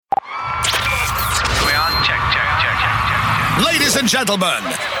Ladies and gentlemen,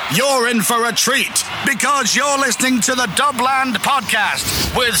 you're in for a treat because you're listening to the Dubland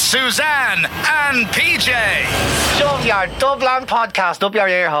Podcast with Suzanne and PJ. Shove your Dubland Podcast up your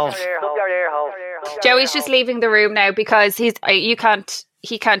ear holes. Joey's just leaving the room now because he can't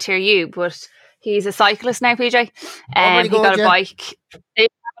hear you, but he's a cyclist now, PJ. He got a bike.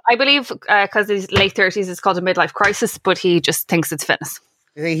 I believe because he's late 30s, it's called a midlife crisis, but he just thinks it's fitness.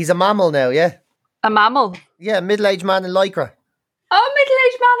 He's a mammal now, yeah? A mammal? Yeah, middle-aged man in Lycra. Oh,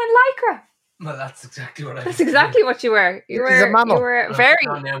 middle-aged man in Lycra. Well, that's exactly what I That's exactly what you were. He's a mammal. You were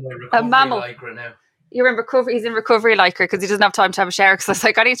a mammal. Lycra now. You're in recovery. He's in recovery Lycra because he doesn't have time to have a shower. Because I was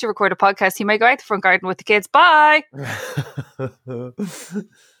like, I need to record a podcast. He may go out the front garden with the kids. Bye.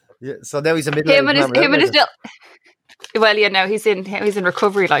 Yeah, so now he's a middle-aged man. Well, yeah, no, he's in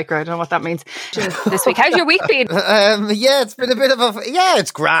recovery Lycra. I don't know what that means. This week, how's your week been? Yeah, it's been a bit of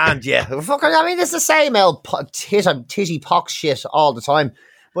it's grand. Yeah, I mean, it's the same old titty pox shit all the time.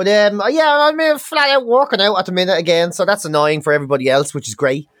 But I'm flat out working out at the minute again, so that's annoying for everybody else, which is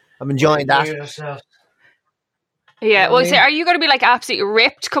great. I'm enjoying that. Yeah, well, so are you going to be like absolutely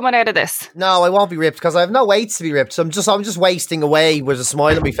ripped coming out of this? No, I won't be ripped because I have no weights to be ripped. So I'm just wasting away with a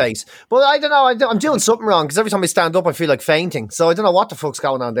smile on my face. But I don't know, I'm doing something wrong because every time I stand up, I feel like fainting. So I don't know what the fuck's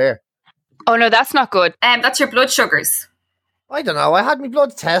going on there. Oh no, that's not good. That's your blood sugars. I don't know. I had my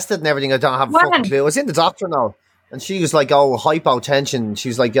blood tested and everything. I don't have a fucking clue. I was in the doctor now, and she was like, "Oh, hypotension."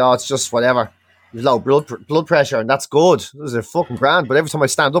 She's like, "Oh, it's just whatever." There's low blood pressure, and that's good. Those are fucking grand. But every time I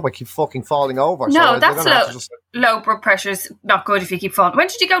stand up, I keep fucking falling over. No, so that's low blood pressure is not good if you keep falling. When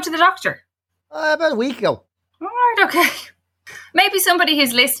did you go to the doctor? About a week ago. All right, okay. Maybe somebody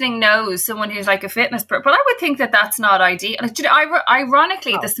who's listening knows someone who's like a fitness person. But I would think that that's not ideal.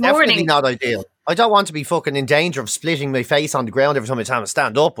 Ironically, this morning... Definitely not ideal. I don't want to be fucking in danger of splitting my face on the ground every time I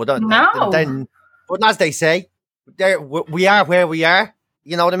stand up. But as they say, we are where we are.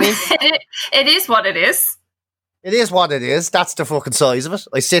 You know what I mean? It is what it is. It is what it is. That's the fucking size of it.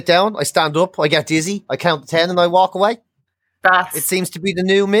 I sit down, I stand up, I get dizzy, I count to 10 and I walk away. It seems to be the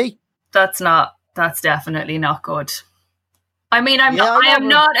new me. That's definitely not good. I mean, I am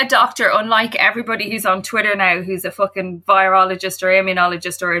not a doctor, unlike everybody who's on Twitter now, who's a fucking virologist or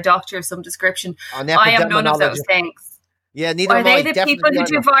immunologist or a doctor of some description. I am none of those things. Yeah, neither am I. Are they the people who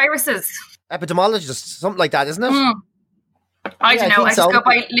do viruses? Epidemiologists, something like that, isn't it? I don't know. I just go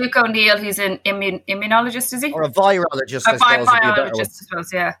by Luke O'Neill, who's an immunologist, is he? Or a virologist, I suppose, I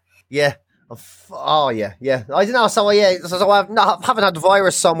suppose, yeah. Yeah. Yeah. I don't know. So I haven't had the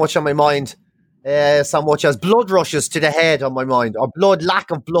virus so much on my mind, so much as blood rushes to the head on my mind, or lack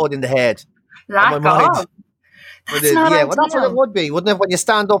of blood in the head on my mind. That's not ideal. Well, that's what it would be, wouldn't it? When you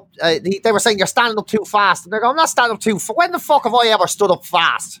stand up, they were saying you're standing up too fast. And they're going, I'm not standing up too fast. When the fuck have I ever stood up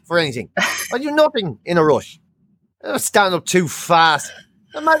fast for anything? I do nothing in a rush. Stand up too fast.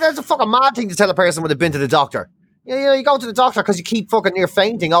 That's a fucking mad thing to tell a person when they've been to the doctor. You go to the doctor because you keep fucking near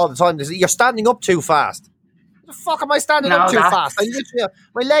fainting all the time. You're standing up too fast. The fuck am I standing up too fast?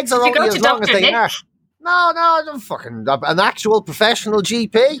 My legs are only as long as they are. No, fucking an actual professional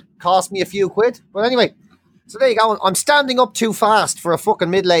GP cost me a few quid. But anyway, so there you go. I'm standing up too fast for a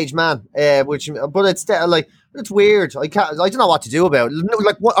fucking middle-aged man. But it's like. It's weird. I don't know what to do about it.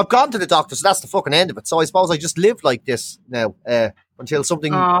 Like, I've gone to the doctor, so that's the fucking end of it. So I suppose I just live like this now until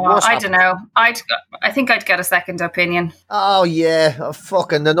something worse happens. I don't know. I think I'd get a second opinion. Oh yeah,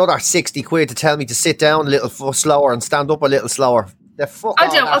 fucking another 60 quid to tell me to sit down a little slower and stand up a little slower.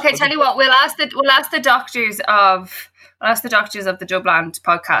 Okay, tell you what. We'll ask the doctors of the Dubland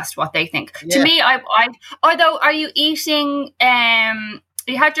podcast what they think. Yeah. To me, although, are you eating?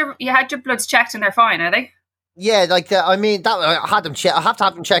 You had your bloods checked and they're fine, are they? Yeah, I had them checked. I have to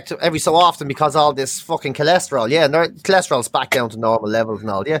have them checked every so often because all this fucking cholesterol. Yeah, and their cholesterol's back down to normal levels and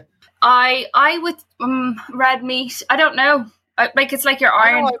all. Yeah. I with red meat. I don't know. It's like your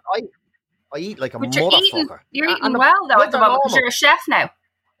iron. I eat like a motherfucker. You're eating well though at the moment because you're a chef now.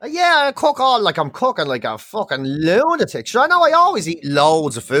 Yeah, I cook I'm cooking like a fucking lunatic. Sure, I know I always eat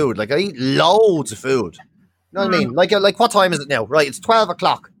loads of food. Like I eat loads of food. You know what I mean? Like what time is it now? Right, it's 12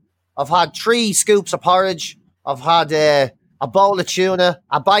 o'clock. I've had 3 scoops of porridge. I've had a bowl of tuna,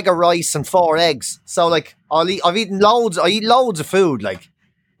 a bag of rice, and 4 eggs. So like I've eaten loads. I eat loads of food. Like,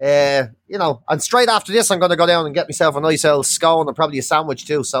 and straight after this, I'm going to go down and get myself a nice old scone and probably a sandwich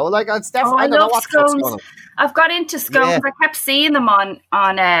too. So like, it's definitely. I don't know what scones. I've got into scones. Yeah. I kept seeing them on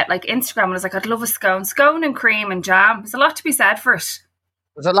like Instagram, and I was like, I'd love a scone and cream and jam. There's a lot to be said for it.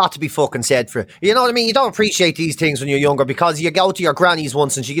 There's a lot to be fucking said for it. You know what I mean? You don't appreciate these things when you're younger because you go to your granny's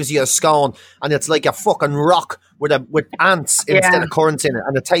once and she gives you a scone and it's like a fucking rock with ants instead of currants in it,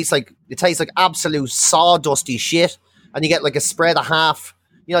 and it tastes like absolute sawdusty shit. and you get like a spread of half.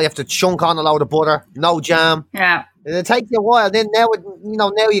 You have to chunk on a load of butter, no jam. Yeah. And it takes you a while. Then now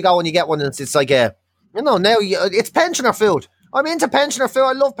you go and you get one, and it's like it's pensioner food. I'm into pensioner food.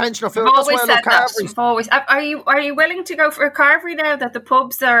 I love pensioner food. That's why I love Carveries. Always. Are you willing to go for a Carvery now that the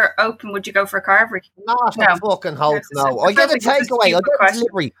pubs are open? Would you go for a Carvery? Not a fucking hope, no. I get a takeaway. I get a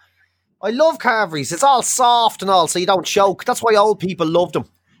delivery. I love Carveries. It's all soft and all, so you don't choke. That's why old people love them.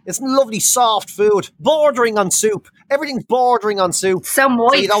 It's lovely, soft food, bordering on soup. Everything's bordering on soup. So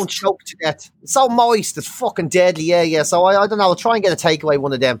moist. So you don't choke to death. It's so moist. It's fucking deadly. Yeah. So I don't know. I'll try and get a takeaway,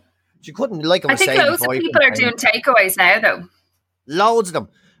 one of them. You couldn't like I think loads of people are doing takeaways now, though. Loads of them.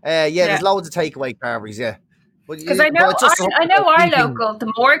 There's loads of takeaway Carveries, yeah. Because I know our local,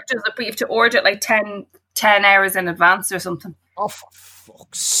 the Morgue does it, but you have to order it like 10 hours in advance or something. Oh, for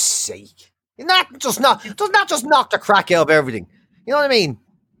fuck's sake. Does not just knock the crack out of everything. You know what I mean?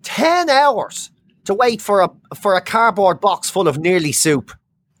 10 hours to wait for a cardboard box full of nearly soup.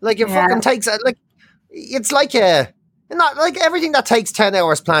 Like, it fucking takes, like, it's like not like everything that takes 10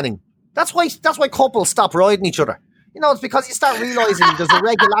 hours planning. That's why couples stop riding each other. It's because you start realising there's a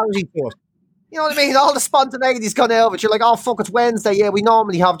regularity to it. You know what I mean? All the spontaneity's gone out of it. You're like, oh, fuck, it's Wednesday. Yeah, we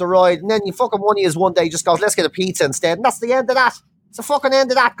normally have the ride. And then you fucking one of you one day just goes, let's get a pizza instead. And that's the end of that. It's the fucking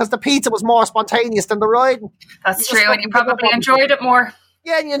end of that because the pizza was more spontaneous than the riding. That's true. And you probably enjoyed it more.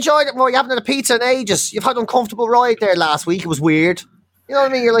 Yeah, and you enjoyed it more. You haven't had a pizza in ages. You've had an uncomfortable ride there last week. It was weird. You know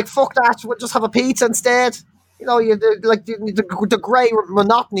what I mean? You're like, fuck that. We'll just have a pizza instead. The grey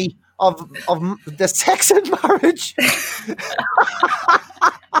monotony of the sex and marriage.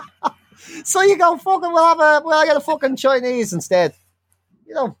 So you go, fucking, I get a fucking Chinese instead.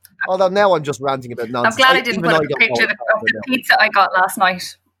 Although now I'm just ranting about nonsense. I'm glad I didn't put up a picture of the pizza I got last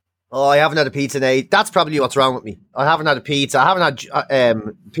night. Oh, I haven't had a pizza now. That's probably what's wrong with me. I haven't had a pizza. I haven't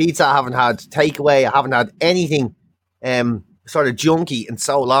had pizza. I haven't had takeaway. I haven't had anything sort of junky in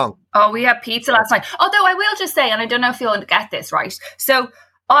so long. Oh, we had pizza last night. Although I will just say, and I don't know if you'll get this, right? So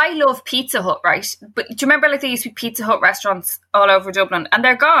I love Pizza Hut, right? But do you remember like there used to be Pizza Hut restaurants all over Dublin? And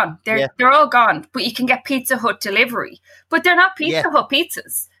they're gone. They're all gone. But you can get Pizza Hut delivery. But they're not Pizza Hut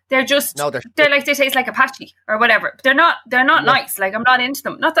pizzas. They're just they're like they taste like Apache or whatever. They're not nice. Like I'm not into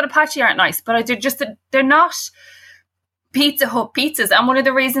them. Not that Apache aren't nice, but they're not Pizza Hut pizzas. And one of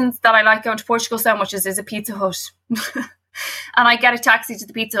the reasons that I like going to Portugal so much is there's a Pizza Hut. And I get a taxi to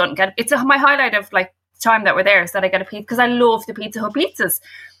the Pizza Hut and it's my highlight of like time that we're there is that I get a pizza because I love the Pizza Hut pizzas.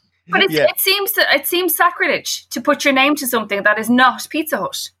 But it seems sacrilege to put your name to something that is not Pizza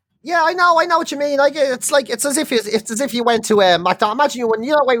Hut. Yeah, I know what you mean. Like it's as if you went to McDonald's. Imagine when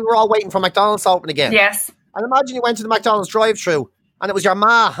we were all waiting for McDonald's to open again. Yes. And imagine you went to the McDonald's drive-thru and it was your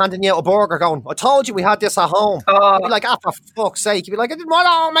ma handing you out a burger going, I told you we had this at home. Oh. You'd be like, for fuck's sake. You'd be like, I didn't want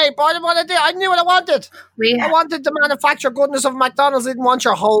it home, mate, but I didn't want to do it. I knew what I wanted. I wanted the manufactured goodness of McDonald's. I didn't want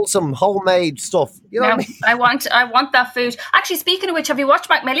your wholesome, homemade stuff. You know what I mean? I want that food. Actually, speaking of which, have you watched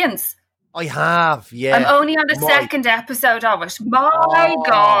McMillions? I have, yeah. I'm only on the second episode of it. My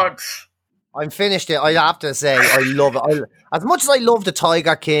God. I'm finished it. I have to say, I love it. As much as I love the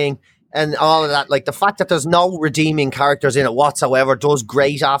Tiger King and all of that, like the fact that there's no redeeming characters in it whatsoever does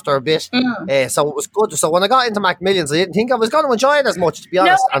great after a bit. So it was good. So when I got into McMillions, I didn't think I was going to enjoy it as much, to be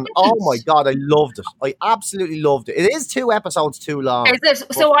honest. And oh my God, I loved it. I absolutely loved it. It is 2 episodes too long. Is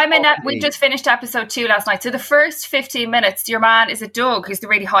it? So we just finished episode 2 last night. So the first 15 minutes, your man is a Doug, who's the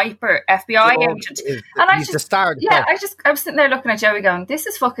really hyper FBI agent. He's the star. Yeah, I was sitting there looking at Joey going, this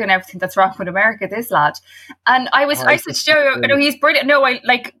is fucking everything that's wrong with America, this lad. And I said to Joey, he's brilliant. No,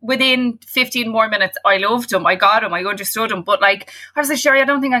 within 15 more minutes, I loved him. I got him. I understood him. But I was like, Sherry, I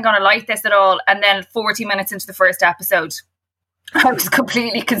don't think I'm going to like this at all. And then 40 minutes into the first episode, I was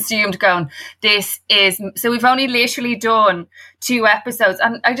completely consumed going, this is... So we've only literally done 2 episodes.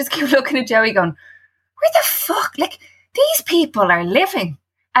 And I just keep looking at Joey going, where the fuck? Like, these people are living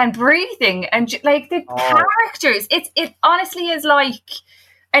and breathing. And like the characters, it honestly is like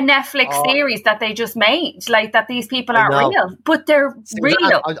a Netflix series that they just made, like that these people aren't real, but they're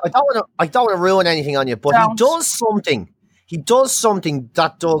real. I don't want to ruin anything on you, but he does something. He does something,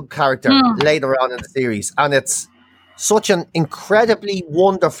 that Doug character, later on in the series, and it's such an incredibly,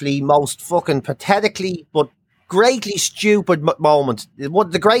 wonderfully, most fucking pathetically, but greatly stupid moment.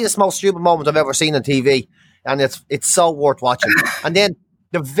 The greatest, most stupid moment I've ever seen on TV, and it's so worth watching. And then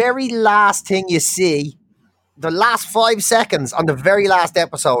the very last thing you see, the last 5 seconds on the very last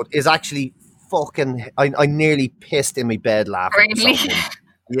episode is actually fucking... I nearly pissed in my bed laughing. Really?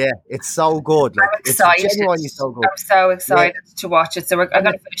 Yeah, it's so good. Like, I'm excited. It's genuinely so good. I'm so excited to watch it. So I'm going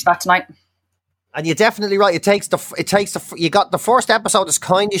to finish that tonight. And you're definitely right. You got the first episode is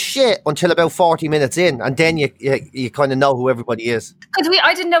kind of shit until about 40 minutes in, and then you kind of know who everybody is. Because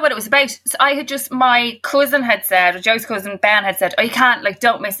I didn't know what it was about. So my cousin had said, or Joe's cousin Ben had said, "Oh, you can't,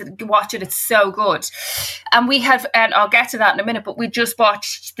 don't miss it. Watch it. It's so good." And and I'll get to that in a minute. But we just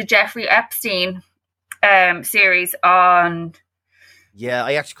watched the Jeffrey Epstein series on. Yeah,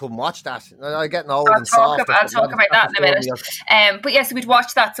 I actually couldn't watch that. I'm getting old and soft. I'll talk about that in a minute. But yes, we'd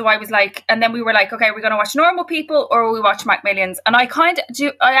watched that. So I was like, and then we were like, okay, we're going to watch Normal People or we watch Macmillions. And I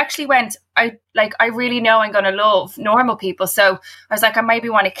actually went, I really know I'm going to love Normal People. So I was like, I maybe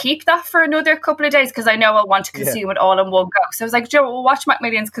want to keep that for another couple of days because I know I'll want to consume it all in one go. So I was like, Joe, we'll watch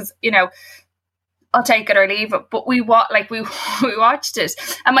Macmillions because, I'll take it or leave it. But we watched it.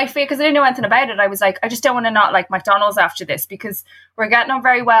 And my fear, because I didn't know anything about it, I was like, I just don't want to not like McDonald's after this because we're getting on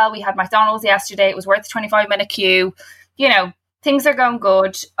very well. We had McDonald's yesterday. It was worth a 25-minute queue. Things are going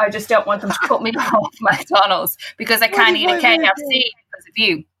good. I just don't want them to put me off McDonald's because I can't eat a KFC because of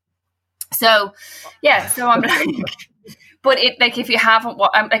you. So, yeah. So I'm like... But if you haven't,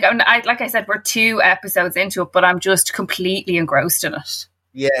 like I said, we're 2 episodes into it, but I'm just completely engrossed in it.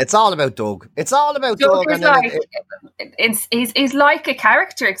 Yeah, it's all about Doug. It's all about Doug. He's like a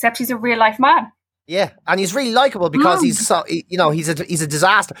character, except he's a real life man. Yeah, and he's really likable because he's a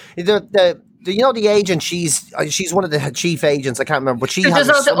disaster. The agent, she's one of the chief agents. I can't remember, but she has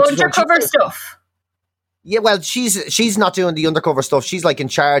all the undercover stuff. Yeah, well, she's not doing the undercover stuff. She's like in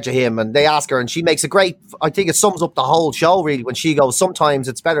charge of him, and they ask her, and she makes I think it sums up the whole show really when she goes, sometimes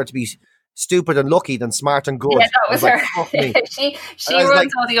it's better to be stupid and lucky than smart and good. Yeah, that was her. she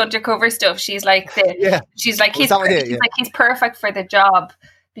runs all the undercover stuff. She's like she's like he's perfect for the job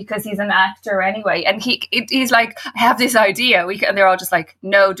because he's an actor anyway. And he's like, I have this idea. And they're all just like,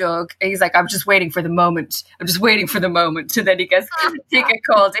 no, Doug. And he's like, I'm just waiting for the moment. And then he gets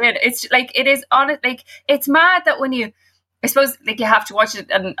called in. It's like, it is honest. Like, it's mad that when I suppose you have to watch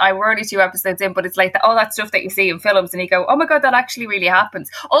it, and we're only 2 episodes in, but it's like all that stuff that you see in films and you go, oh my God, that actually really happens.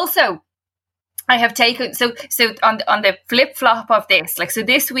 Also, I have taken so on the flip flop of this, so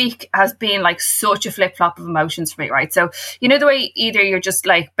this week has been like such a flip flop of emotions for me, right? So the way either you're just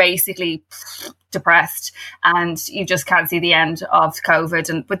like basically depressed and you just can't see the end of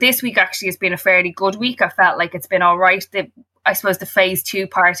COVID, but this week actually has been a fairly good week. I felt like it's been all right. I suppose the phase 2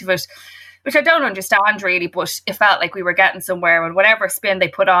 part of it, which I don't understand really, but it felt like we were getting somewhere, and whatever spin they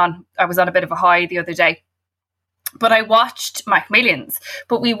put on, I was on a bit of a high the other day. But I watched Macmillions,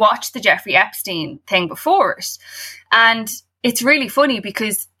 but we watched the Jeffrey Epstein thing before it. And it's really funny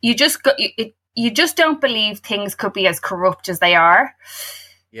because you just don't believe things could be as corrupt as they are.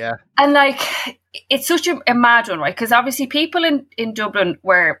 Yeah. And it's such a mad one, right? Because obviously people in Dublin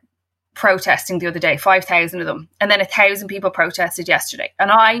were protesting the other day, 5,000 of them, and then 1,000 people protested yesterday, and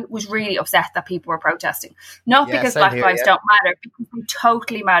I was really upset that people were protesting, not because Black lives don't matter, because they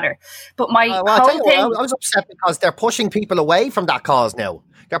totally matter, but my whole thing... I was upset because they're pushing people away from that cause now.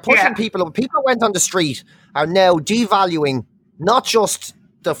 They're pushing people went on the street are now devaluing not just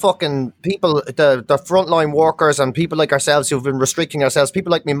the fucking people, the frontline workers and people like ourselves who've been restricting ourselves, people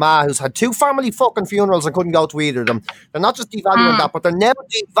like my ma who's had 2 family fucking funerals and couldn't go to either of them. They're not just devaluing that, but they're now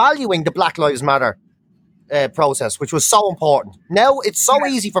devaluing the Black Lives Matter process, which was so important. Now it's so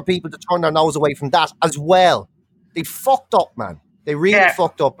easy for people to turn their nose away from that as well. They fucked up, man. They really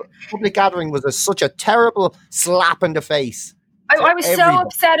fucked up. Public gathering was such a terrible slap in the face. I was so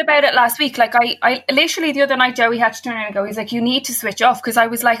upset about it last week. I literally the other night, Joey had to turn around and go, he's like, you need to switch off, because I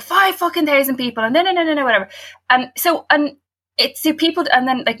was like 5,000 people and no, whatever. And it's the people, and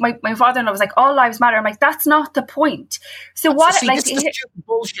then my father-in-law was like, all lives matter. I'm like, that's not the point. So this is stupid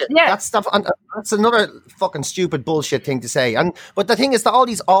bullshit. Yeah. That's stuff, and that's another fucking stupid bullshit thing to say. But the thing is that all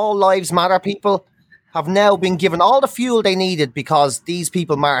these all lives matter people have now been given all the fuel they needed because these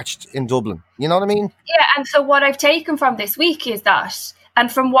people marched in Dublin. You know what I mean? Yeah, and so what I've taken from this week is that,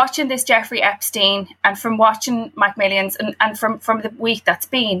 and from watching this Jeffrey Epstein and from watching Macmillions and from the week that's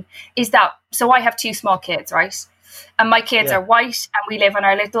been, is that, so I have 2 small kids, right? And my kids are white and we live in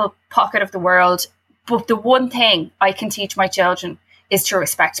our little pocket of the world. But the one thing I can teach my children is to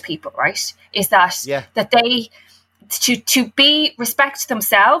respect people, right? Is that that they... To be respect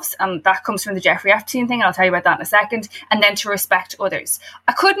themselves, and that comes from the Jeffrey Epstein thing, and I'll tell you about that in a second, and then to respect others.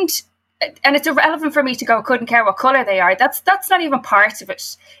 I couldn't, and it's irrelevant for me to go, I couldn't care what colour they are. That's not even part of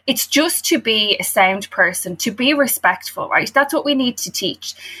it. It's just to be a sound person, to be respectful, right? That's what we need to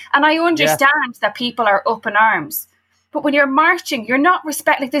teach. And I understand that people are up in arms But when you're marching, you're not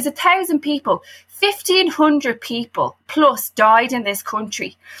like there's 1,000 people, 1,500 people plus died in this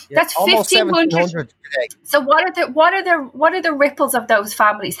country. Yeah, that's 1,500 today. So what are the ripples of those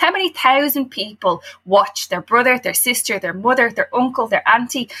families? How many thousand people watch their brother, their sister, their mother, their uncle, their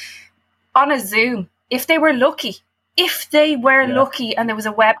auntie on a Zoom? If they were lucky. Lucky and there was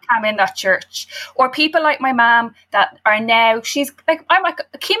a webcam in that church, or people like my mom that are now, I'm like,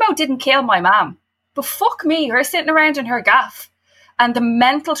 chemo didn't kill my mom, but fuck me, her sitting around in her gaff and the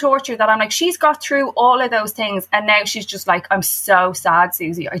mental torture that I'm like, she's got through all of those things and now she's just like, I'm so sad,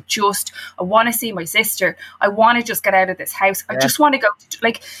 Susie. I want to see my sister. I want to just get out of this house. I just want to go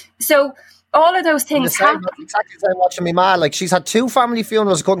so all of those things happen. Exactly the same watching my ma. Like, she's had 2 family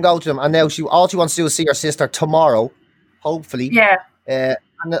funerals, couldn't go to them, and now all she wants to do is see her sister tomorrow, hopefully. Yeah.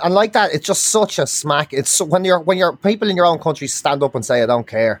 And like that, it's just such a smack. It's when your people in your own country stand up and say, I don't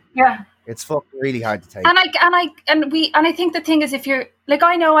care. Yeah. It's fucking really hard to take. And I think the thing is, if you're like,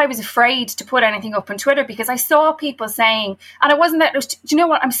 I know I was afraid to put anything up on Twitter because I saw people saying, and it wasn't that, do you know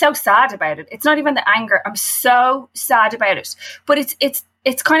what? I'm so sad about it. It's not even the anger. I'm so sad about it. But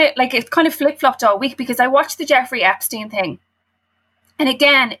it's kind of flip-flopped all week because I watched the Jeffrey Epstein thing. And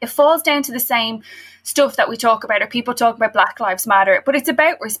again, it falls down to the same stuff that we talk about, or people talk about Black Lives Matter, but it's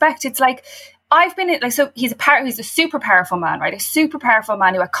about respect. It's like, I've been so he's a super powerful man, right? A super powerful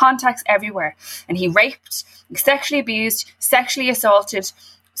man who had contacts everywhere, and he raped, sexually abused, sexually assaulted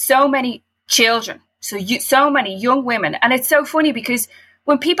so many children, so many young women. And it's so funny because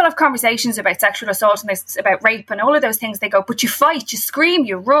when people have conversations about sexual assault and about rape and all of those things, they go, but you fight, you scream,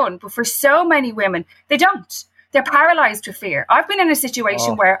 you run. But for so many women, they don't. They're paralyzed with fear. I've been in a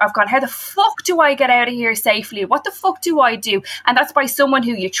situation where I've gone, how the fuck do I get out of here safely? What the fuck do I do? And that's by someone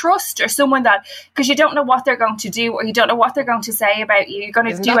who you trust, or someone that, because you don't know what they're going to do, or you don't know what they're going to say about you. You're going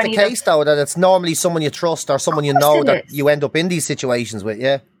to do anything. Isn't that the case, though, that it's normally someone you trust or someone you know that you end up in these situations with,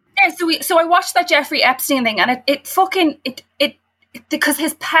 yeah? Yeah, so I watched that Jeffrey Epstein thing, and it because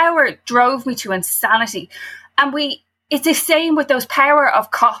his power drove me to insanity. And it's the same with those power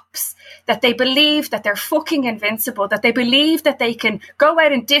of cops, that they believe that they're fucking invincible, that they believe that they can go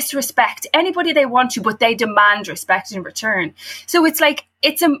out and disrespect anybody they want to, but they demand respect in return. So it's like,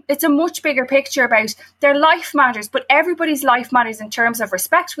 it's a much bigger picture about their life matters, but everybody's life matters in terms of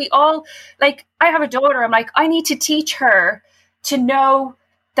respect. We all, like, I have a daughter, I'm like, I need to teach her to know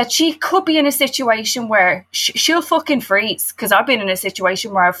that she could be in a situation where she'll fucking freeze, because I've been in a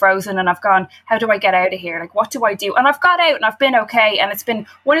situation where I've frozen and I've gone, how do I get out of here? Like, what do I do? And I've got out and I've been okay. And it's been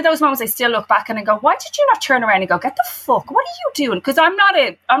one of those moments I still look back and I go, why did you not turn around and go, get the fuck? What are you doing? Because I'm not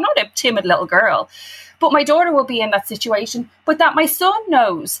a timid little girl. But my daughter will be in that situation. But that my son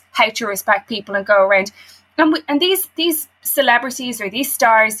knows how to respect people and go around. And these celebrities or these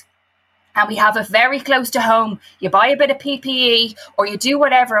stars, and we have it very close to home. You buy a bit of PPE or you do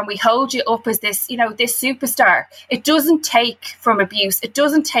whatever, and we hold you up as this, this superstar. It doesn't take from abuse. It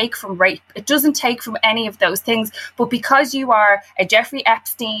doesn't take from rape. It doesn't take from any of those things. But because you are a Jeffrey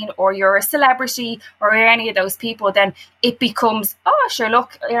Epstein or you're a celebrity or you're any of those people, then it becomes, oh, sure,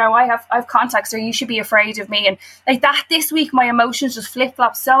 look, I have contacts, or you should be afraid of me. And like that, this week, my emotions just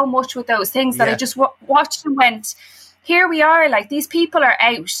flip-flop so much with those things that I just watched and went, here we are, like, these people are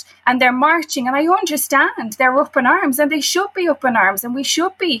out and they're marching, and I understand they're up in arms, and they should be up in arms, and we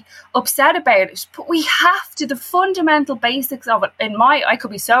should be upset about it. But we have to, the fundamental basics of it, I could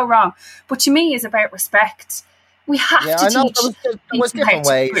be so wrong, but to me is about respect. We have to teach. There was different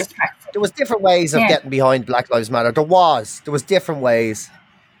ways. There was different ways of getting behind Black Lives Matter. There was different ways,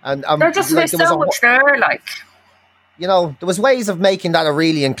 and there just was so much there, like. There was ways of making that a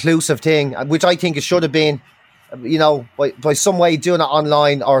really inclusive thing, which I think it should have been. By some way doing it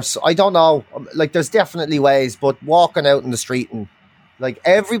online, or I don't know, like, there's definitely ways, but walking out in the street and, like,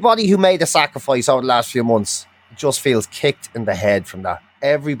 everybody who made a sacrifice over the last few months just feels kicked in the head from that.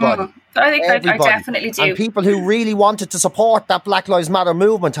 Everybody. I think I definitely do. And people who really wanted to support that Black Lives Matter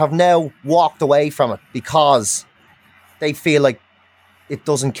movement have now walked away from it because they feel like it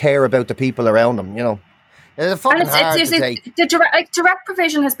doesn't care about the people around them, It's fucking hard to take. Direct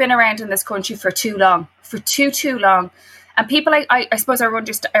provision has been around in this country for too long, for too long. And people, I suppose,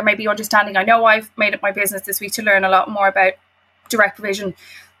 are maybe understanding. I know I've made it my business this week to learn a lot more about direct provision,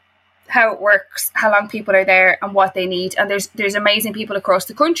 how it works, how long people are there, and what they need. And there's amazing people across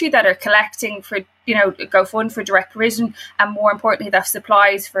the country that are collecting for, GoFund for direct provision, and more importantly, that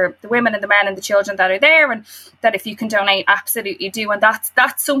supplies for the women and the men and the children that are there, and that if you can donate, absolutely do. And that's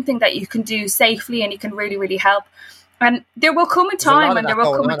something that you can do safely, and you can really, really help. And there will come a time and there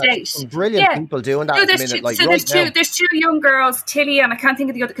will come a date. Some brilliant people doing that at the minute. There's two young girls, Tilly, and I can't think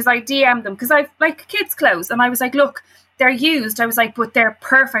of the other, because I DM'd them because I've, like, kids' clothes, and I was like, look, they're used. I was like, but they're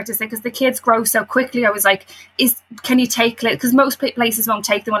perfect. It's like, because the kids grow so quickly. I was like, can you take, because most places won't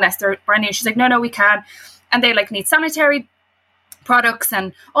take them unless they're brand new. She's like, no, we can. And they like need sanitary products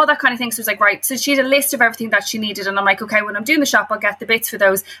and all that kind of thing. So I was like, right. So she had a list of everything that she needed. And I'm like, okay, when I'm doing the shop, I'll get the bits for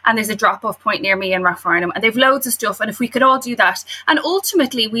those. And there's a drop-off point near me in Rathfarnham. And they've loads of stuff. And if we could all do that. And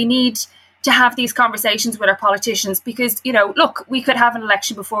ultimately, we need to have these conversations with our politicians, because, you know, look, we could have an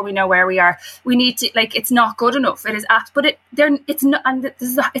election before we know where we are. We need to, like, it's not good enough. It is apt, but it's not, and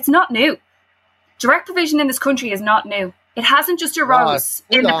it's not new. Direct provision in this country is not new. It hasn't just arose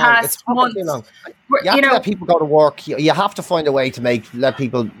in the past month. You have to let people go to work. You have to find a way to let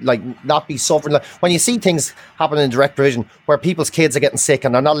people like not be suffering. Like, when you see things happening in direct provision where people's kids are getting sick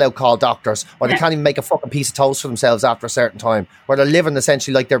and they're not allowed to call doctors, or they can't even make a fucking piece of toast for themselves after a certain time, where they're living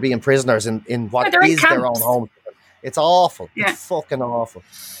essentially like they're being prisoners in what is their own home. It's awful. Yeah. It's fucking awful.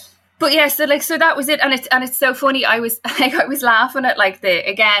 But yeah, so that was it, and it's so funny. I was laughing at like the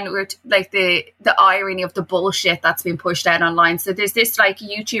irony of the bullshit that's been pushed out online. So there's this like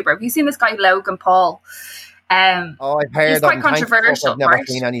YouTuber. Have you seen this guy Logan Paul? I've heard. He's quite controversial. I've never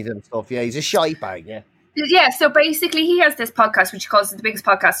seen any of them stuff. Yeah, he's a shite bag. Yeah. Yeah, so basically he has this podcast which he calls the biggest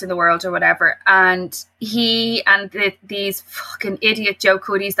podcast in the world or whatever, and he and these fucking idiot Joe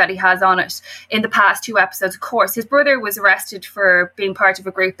Cuddies that he has on it in the past 2 episodes, of course, his brother was arrested for being part of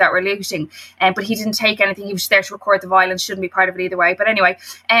a group that were looting, but he didn't take anything. He was there to record the violence, shouldn't be part of it either way, but anyway,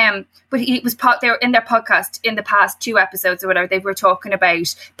 but he was there in their podcast in the past 2 episodes or whatever. They were talking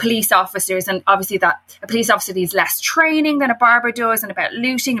about police officers, and obviously that a police officer needs less training than a barber does, and about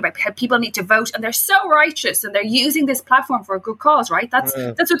looting, about how people need to vote, and they're so righteous, and they're using this platform for a good cause, right? That's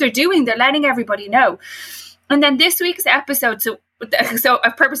what they're doing. They're letting everybody know. And then this week's episode, so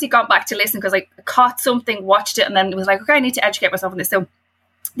I've purposely gone back to listen because I caught something, watched it, and then was like, okay, I need to educate myself on this. So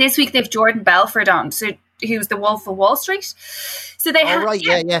this week they've Jordan Belfort on, so who's the Wolf of Wall Street. So they have,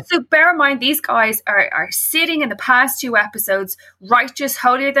 yeah. So bear in mind, these guys are sitting in the past 2 episodes, righteous,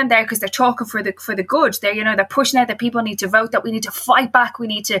 holier than thou, because they're talking for the good. They're pushing out that people need to vote, that we need to fight back, we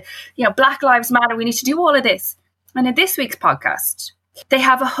need to, Black Lives Matter, we need to do all of this. And in this week's podcast, they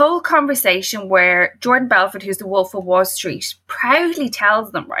have a whole conversation where Jordan Belfort, who's the Wolf of Wall Street, proudly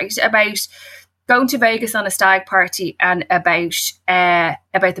tells them, right, about going to Vegas on a stag party and about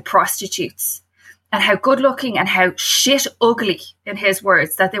the prostitutes, and how good looking and how shit ugly, in his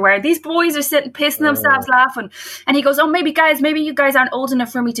words, that they were. These boys are sitting pissing themselves laughing. And he goes, oh, maybe you guys aren't old enough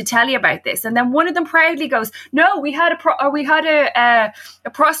for me to tell you about this. And then one of them proudly goes, no, we had a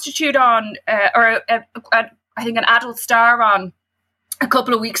prostitute on, I think an adult star on a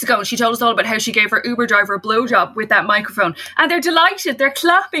couple of weeks ago, and she told us all about how she gave her Uber driver a blowjob with that microphone, and they're delighted, they're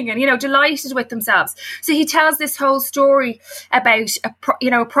clapping and delighted with themselves. So he tells this whole story about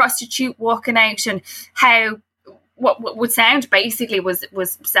a prostitute walking out, and how what would sound basically was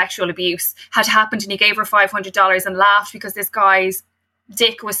sexual abuse had happened, and he gave her $500 and laughed because this guy's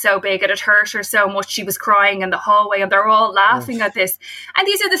dick was so big and it hurt her so much she was crying in the hallway, and they're all laughing at this. And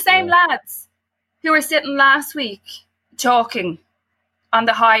these are the same lads who were sitting last week talking on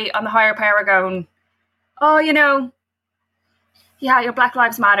the higher power going, oh, your Black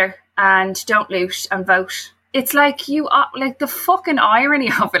Lives Matter and don't loot and vote. It's like like the fucking irony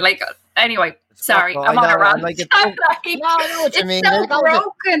of it. Like, anyway, sorry, I'm on a rant. I know what you mean. It's so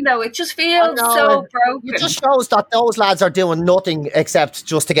broken, though. It just feels so broken. It just shows that those lads are doing nothing except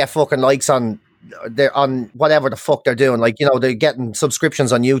just to get fucking likes on whatever the fuck they're doing. Like, they're getting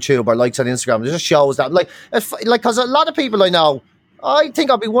subscriptions on YouTube or likes on Instagram. It just shows that, like, because a lot of people I know, I think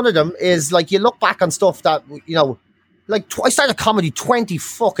I'll be one of them, is like, you look back on stuff that, like, I started comedy 20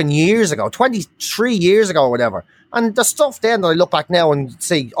 fucking years ago, 23 years ago or whatever. And the stuff then that I look back now and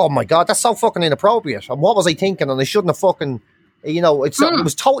say, oh my God, that's so fucking inappropriate. And what was I thinking? And I shouldn't have fucking, it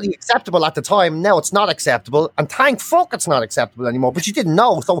was totally acceptable at the time. Now it's not acceptable. And thank fuck it's not acceptable anymore. But you didn't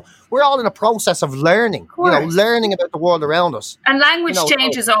know. So we're all in a process of learning, learning about the world around us. And language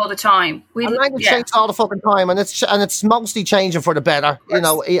changes all the time. Language changes all the fucking time. And it's mostly changing for the better, and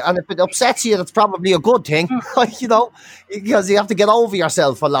if it upsets you, that's probably a good thing, because you have to get over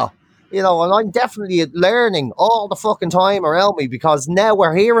yourself a lot. And I'm definitely learning all the fucking time around me, because now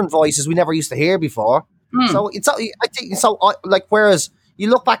we're hearing voices we never used to hear before. So whereas you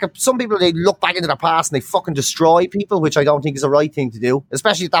look back at some people, they look back into their past and they fucking destroy people, which I don't think is the right thing to do,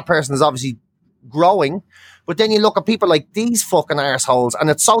 especially if that person is obviously growing. But then you look at people like these fucking arseholes, and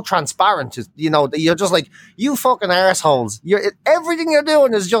it's so transparent. You're just like, you fucking arseholes. Everything you're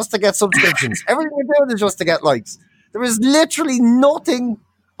doing is just to get subscriptions. Everything you're doing is just to get likes. There is literally nothing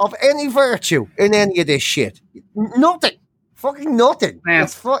of any virtue in any of this shit. Nothing. Fucking nothing. Yeah.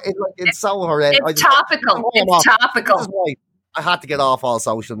 It's so horrendous. It's topical. It's topical. This is why I had to get off all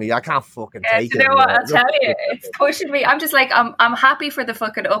social media. I can't fucking take it. You know what? I'll tell you, it's pushing me. I'm just like, I'm happy for the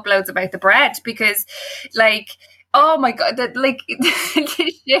fucking uploads about the bread because, like, oh my god, the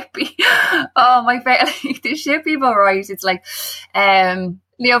shippy. Oh my god, like, the ship people, right? It's like,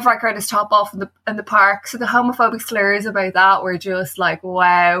 Leo Varadkar his top off in the park. So the homophobic slurs about that were just like,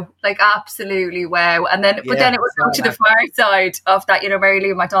 wow, like absolutely wow. And then, but then it would go to the far side of that. You know, Mary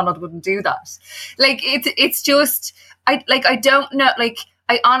Lou McDonald wouldn't do that. Like it's just, I don't know. Like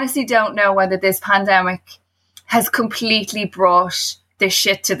I honestly don't know whether this pandemic has completely brought this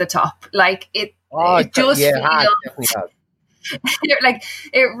shit to the top. Like it just feels. Like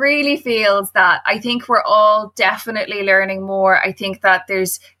it really feels that I think we're all definitely learning more. I think that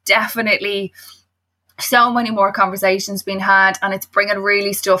there's definitely so many more conversations being had, and it's bringing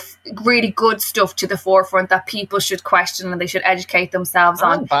really good stuff to the forefront that people should question and they should educate themselves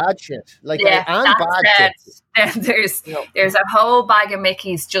on. Bad shit, there's a whole bag of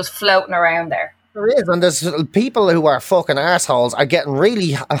Mickeys just floating around there. There is, and there's people who are fucking arseholes are getting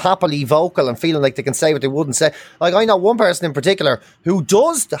really happily vocal and feeling like they can say what they wouldn't say. Like, I know one person in particular who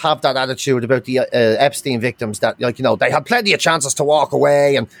does have that attitude about the Epstein victims that, like, you know, they had plenty of chances to walk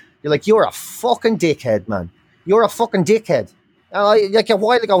away, and you're like, you're a fucking dickhead, man. You're a fucking dickhead. Like a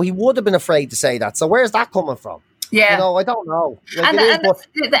while ago, he would have been afraid to say that. So where's that coming from? Yeah. You know, I don't know. Like, I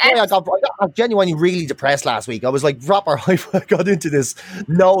got genuinely really depressed last week. I was like, I got into this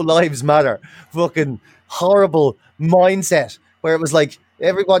no lives matter fucking horrible mindset where it was like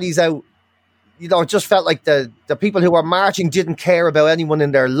everybody's out. You know, it just felt like the people who were marching didn't care about anyone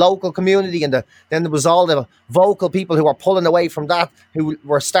in their local community, and then there was all the vocal people who were pulling away from that, who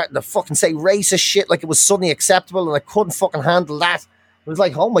were starting to fucking say racist shit like it was suddenly acceptable, and I couldn't fucking handle that. It was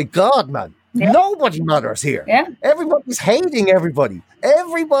like, oh my God, man. Yeah. Nobody matters here. Yeah. Everybody's hating everybody.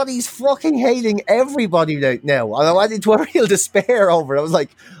 Everybody's fucking hating everybody now. I went into a real despair over it. I was like,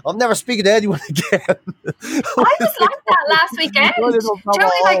 I'm never speaking to anyone again. I was like that last weekend.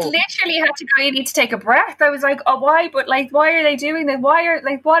 Joey, like, literally had to go, you need to take a breath. I was like, oh, why? But, like, why are they doing that?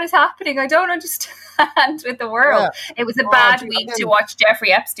 What is happening? I don't understand with the world. Yeah. It was a bad week to watch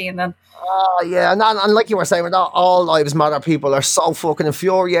Jeffrey Epstein then. Oh, yeah. And like you were saying, all lives matter people are so fucking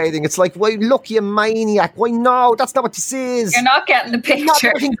infuriating. It's like, why, look, you maniac. Why, no, that's not what this is. You're not getting the picture. Not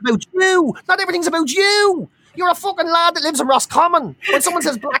everything's about you. Not everything's about you. You're a fucking lad that lives in Roscommon. When someone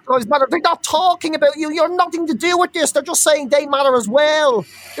says Black Lives Matter, they're not talking about you. You're nothing to do with this. They're just saying they matter as well.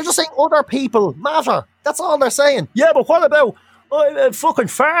 They're just saying other people matter. That's all they're saying. Yeah, but what about fucking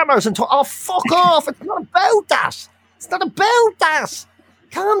farmers? Oh, fuck off. It's not about that. It's not about that.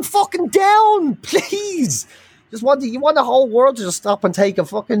 Calm fucking down, please. You want the whole world to just stop and take a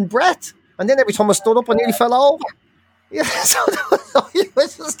fucking breath. And then every time I stood up, I nearly fell over. Yeah, so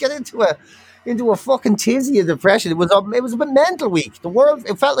let's just get into a fucking tizzy of depression. It was a bit mental week.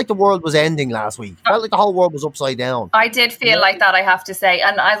 It felt like the world was ending last week. It felt like the whole world was upside down. I did feel like that, I have to say.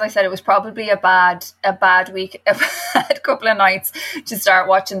 And as I said, it was probably a bad week, a bad couple of nights to start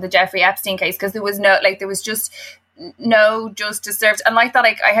watching the Jeffrey Epstein case, because there was just no justice served. And like that,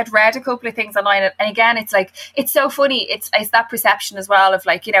 I had read a couple of things online, and again, it's like, it's so funny. It's that perception as well of,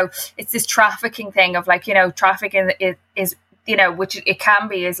 like, you know, it's this trafficking thing of, like, you know, trafficking is you know, which it can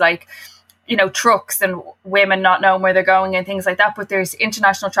be, is like, you know, trucks and women not knowing where they're going and things like that. But there's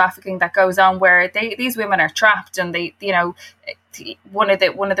international trafficking that goes on where these women are trapped, and they, you know, one of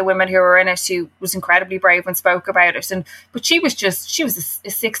the women who were in it, who was incredibly brave and spoke about it, but she was a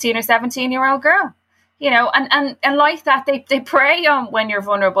 16 or 17-year-old girl. You know, and like that, they prey on when you're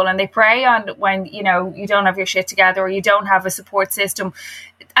vulnerable, and they prey on when, you know, you don't have your shit together or you don't have a support system.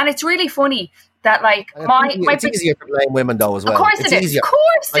 And it's really funny that, like, it's easier to blame women though as well. Of course it is. Of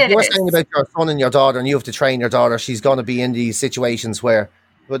course it is. You're saying about your son and your daughter, and you have to train your daughter. She's going to be in these situations where,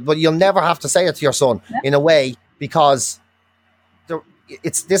 but you'll never have to say it to your son in a way, because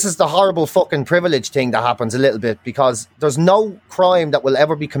this is the horrible fucking privilege thing that happens a little bit, because there's no crime that will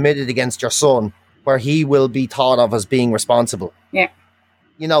ever be committed against your son where he will be thought of as being responsible. Yeah.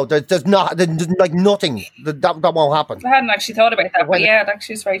 You know, there's like nothing. That won't happen. I hadn't actually thought about that, but yeah, that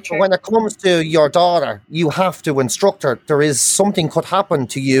actually is very true. When it comes to your daughter, you have to instruct her. There is something could happen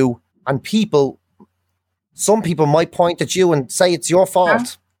to you, and some people might point at you and say it's your fault. Yeah.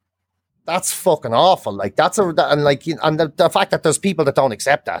 That's fucking awful. Like, and the fact that there's people that don't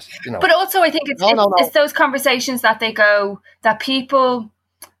accept that, you know. But also, I think it's those conversations that people,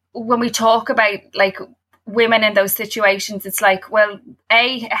 when we talk about, like, women in those situations, it's like, well,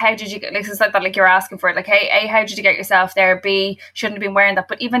 A, how did you get, like, it's like that, like you're asking for it, like, hey, A, how did you get yourself there? B, shouldn't have been wearing that.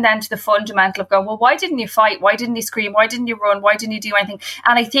 But even then to the fundamental of going, well, why didn't you fight? Why didn't you scream? Why didn't you run? Why didn't you do anything?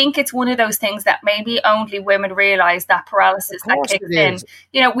 And I think it's one of those things that maybe only women realise, that paralysis that kicks in.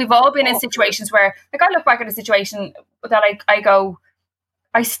 You know, we've all been in situations where, like, I look back at a situation that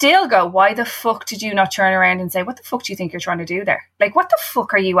I still go, why the fuck did you not turn around and say, what the fuck do you think you're trying to do there? Like, what the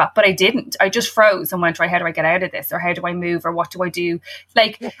fuck are you at? But I didn't. I just froze and went, right, how do I get out of this? Or how do I move? Or what do I do?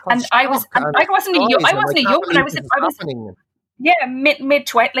 Like, and I wasn't a young, but I was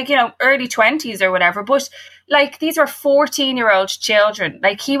mid-20s, like, you know, early 20s or whatever. But like, these are 14-year-old children.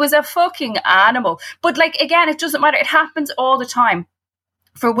 Like, he was a fucking animal. But like, again, it doesn't matter. It happens all the time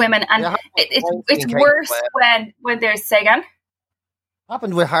for women. And it's worse when there's, say again?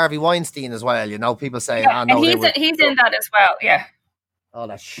 Happened with Harvey Weinstein as well, you know, people saying, and he's in that as well, yeah. Oh,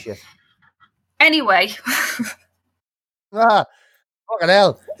 that shit. Anyway. Fucking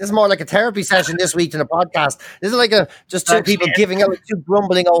hell. This is more like a therapy session this week than a podcast. This is like just two people giving out, two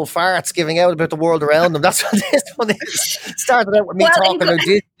grumbling old farts giving out about the world around them. That's what this one is. Started out with me talking about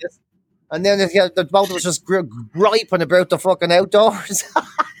this. And then the both of us just griping about the fucking outdoors.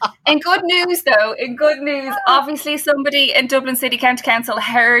 In good news, obviously somebody in Dublin City County Council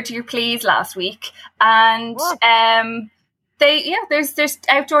heard your pleas last week, and there's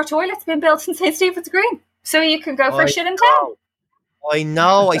outdoor toilets being built in St. Stephen's Green, so you can go for a shit in town. I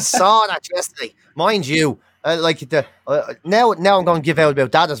know, I saw that yesterday. Mind you, now I'm going to give out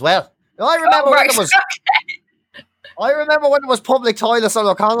about that as well. I remember when it was. I remember when it was public toilets on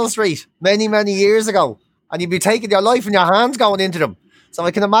O'Connell Street many, many years ago, and you'd be taking your life in your hands going into them. So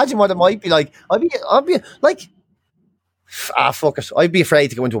I can imagine what it might be like. I'd be like, fuck it. I'd be afraid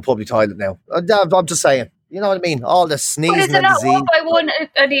to go into a public toilet now. I'm just saying. You know what I mean? All the sneezing and disease. But is it not one by one?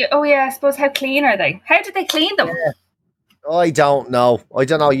 Oh yeah, I suppose. How clean are they? How did they clean them? Yeah. I don't know.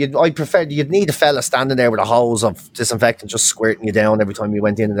 You'd need a fella standing there with a hose of disinfectant just squirting you down every time you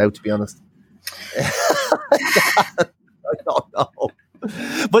went in and out, to be honest. I don't know.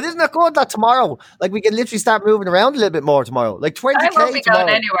 But isn't it good that tomorrow, like, we can literally start moving around a little bit more tomorrow? Like 20K I won't be tomorrow.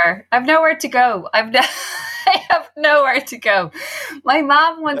 Going anywhere. I've nowhere to go. I have nowhere to go. My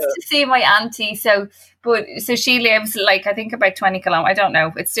mom wants to see my auntie, so she lives, like, I think about 20 kilometers. I don't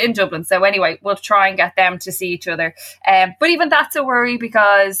know. It's in Dublin. So anyway, we'll try and get them to see each other. But even that's a worry,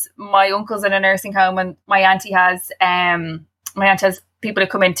 because my uncle's in a nursing home, and my auntie has people who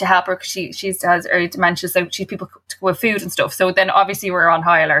come in to help her, because she has early dementia, so she people with food and stuff. So then obviously we're on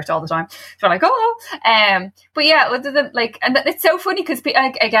high alert all the time. So we're like, but yeah, other than, like, and it's so funny because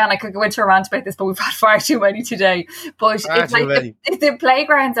again, I could go into a rant about this, but we've had far too many today. But it's like the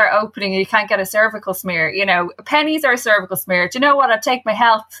playgrounds are opening and you can't get a cervical smear. You know, pennies are a cervical smear. Do you know what? I'd take my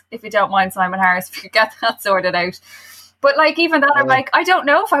health, if you don't mind, Simon Harris, if you could get that sorted out. But like, even that, I'm like, I don't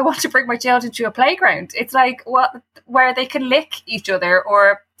know if I want to bring my children to a playground. It's like, where they can lick each other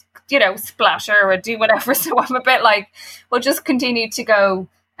or, you know, splatter or do whatever. So I'm a bit like, we'll just continue to go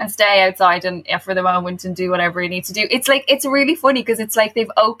and stay outside and for the moment and do whatever you need to do. It's like, it's really funny because it's like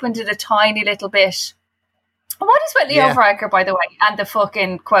they've opened it a tiny little bit. What is with Leo Varadkar, by the way, and the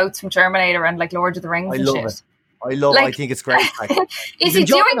fucking quotes from Terminator and like Lord of the Rings and shit? I love it. I think it's great. Is he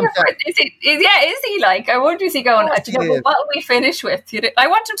doing it? Is he like? I wonder, is he going? What will we finish with? I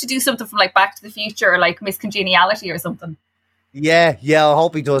want him to do something from like Back to the Future or like Miss Congeniality or something. Yeah. I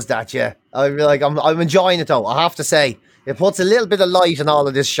hope he does that. Yeah, I'm enjoying it though. I have to say, it puts a little bit of light on all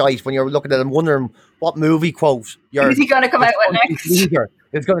of this shite when you're looking at it and wondering what movie quote is he going to come out with next?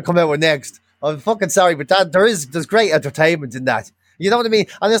 It's going to come out with next. I'm fucking sorry, but there's great entertainment in that. You know what I mean?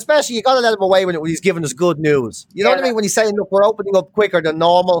 And especially, you got to let him away when he's giving us good news. You know what I mean? When he's saying, look, we're opening up quicker than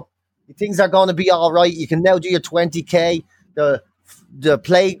normal. Things are going to be all right. You can now do your 20K. The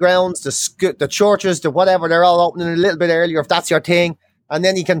playgrounds, the churches, the whatever, they're all opening a little bit earlier if that's your thing. And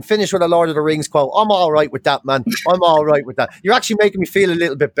then you can finish with a Lord of the Rings quote. I'm all right with that, man. I'm all right with that. You're actually making me feel a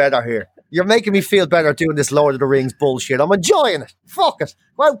little bit better here. You're making me feel better doing this Lord of the Rings bullshit. I'm enjoying it. Fuck it.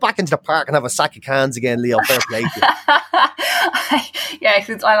 Go out back into the park and have a sack of cans again, Leo. Fair play to you. Yeah,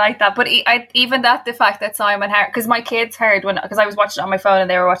 I like that. But even that, the fact that Simon Harris, because my kids heard because I was watching it on my phone and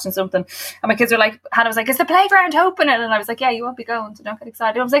they were watching something, and my kids were like, Hannah was like, is the playground open? And I was like, yeah, you won't be going, so don't get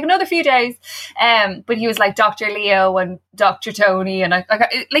excited. I was like, another few days. But he was like Dr. Leo and Dr. Tony, and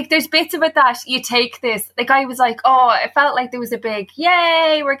like there's bits of it that you take this. Like I was like, oh, it felt like there was a big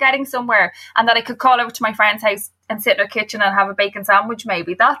yay, we're getting somewhere, and that I could call over to my friend's house and sit in her kitchen and have a bacon sandwich.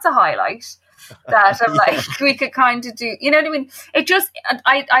 Maybe that's a highlight. That I'm like, we could kind of do, you know what I mean? It just,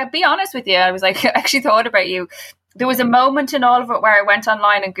 I'll be honest with you, I was like, I actually thought about you. There was a moment in all of it where I went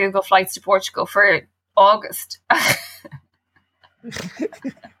online and Googled flights to Portugal for August.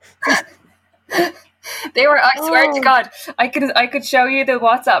 They were, I swear to God, I could show you the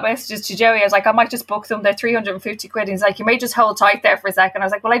WhatsApp messages to Joey. I was like, I might just book them. They're 350 quid. And he's like, you may just hold tight there for a second. I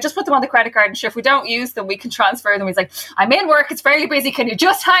was like, well, I just put them on the credit card, and sure, if we don't use them, we can transfer them. He's like, I'm in work. It's fairly busy. Can you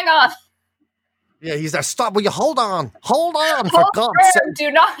just hang on? Yeah, he's there. Stop. Will you hold on? Hold on, for God's sake.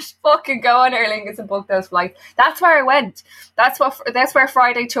 Do not fucking go on Aer Lingus and book those flights. That's where I went. That's where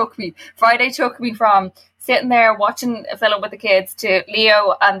Friday took me. Friday took me from sitting there watching a film with the kids to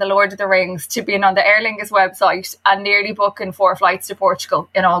Leo and the Lord of the Rings to being on the Aer Lingus website and nearly booking 4 flights to Portugal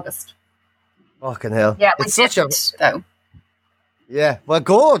in August. Fucking hell. Yeah, it's such though. Yeah, well,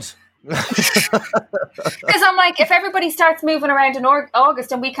 good. Because I'm like, if everybody starts moving around in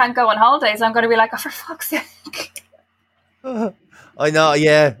August and we can't go on holidays, I'm going to be like, oh, for fuck's sake. I know,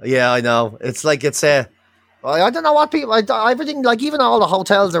 yeah, I know. It's like, I don't know what people, everything, like even all the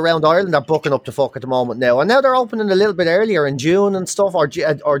hotels around Ireland are booking up the fuck at the moment now. And now they're opening a little bit earlier in June and stuff, or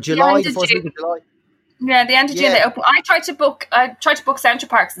July, the first week of July. Yeah, the end of June they open. I tried to book Central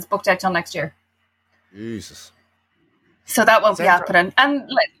Parks. It's booked out till next year. Jesus. So that won't be happening. And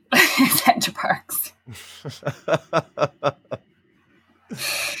like Central Parks. I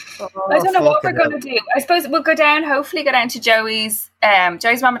don't know what we're going to do. I suppose we'll hopefully go down to Joey's.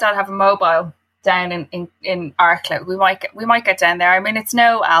 Joey's mum and dad have a mobile down in Arklow. We might get down there. I mean, it's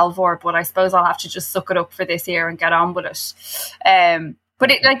no Alvor, but I suppose I'll have to just suck it up for this year and get on with it. But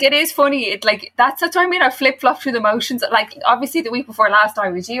it is funny. That's what I mean. I flip-flop through the motions. Like, obviously the week before last I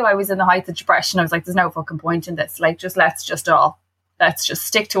was you, I was in the height of depression. I was like, there's no fucking point in this. Like, let's just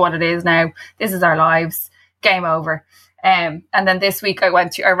stick to what it is now. This is our lives. Game over. And then this week I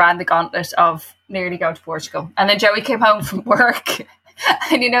ran the gauntlet of nearly going to Portugal. And then Joey came home from work.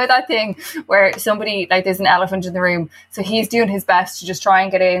 And you know that thing where somebody, like, there's an elephant in the room. So he's doing his best to just try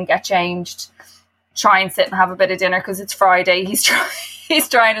and get in, get changed, try and sit and have a bit of dinner because it's Friday. He's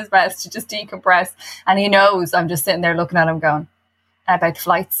trying his best to just decompress. And he knows I'm just sitting there looking at him going, about the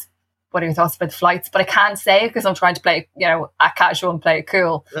flights. What are your thoughts about the flights? But I can't say it because I'm trying to play, act casual and play it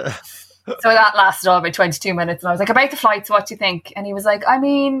cool. So that lasted all about 22 minutes. And I was like, about the flights, what do you think? And he was like, I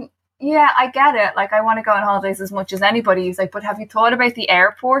mean, yeah, I get it. Like, I want to go on holidays as much as anybody. He's like, but have you thought about the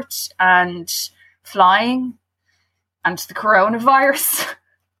airport and flying and the coronavirus?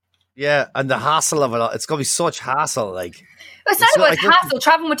 Yeah, and the hassle of it all. It's going to be such hassle. Like, it's not about hassle.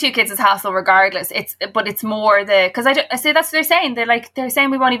 Traveling with 2 kids is hassle regardless. But it's more because I say that's what they're saying. They're saying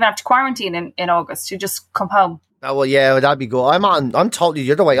we won't even have to quarantine in August. You just come home. Oh, well, yeah, that'd be good. I'm totally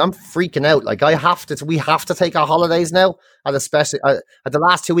the other way. I'm freaking out. Like, we have to take our holidays now. And especially at the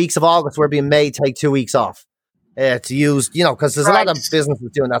last 2 weeks of August, we're being made to take 2 weeks off to use, because there's a lot of businesses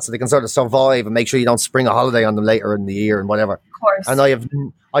doing that so they can sort of survive and make sure you don't spring a holiday on them later in the year and whatever. Of course. And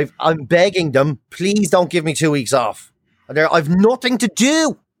I'm begging them, please don't give me 2 weeks off. And I've nothing to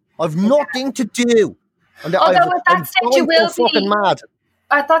do. And although at that stage you will be fucking mad.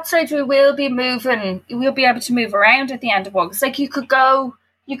 At that stage, we will be moving. We'll be able to move around at the end of August. Like, you could go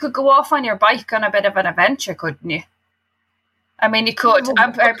off on your bike on a bit of an adventure, couldn't you? I mean, you could. I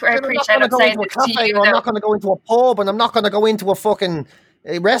appreciate it saying this to you. I'm not going to go into a pub, and I'm not going to go into a fucking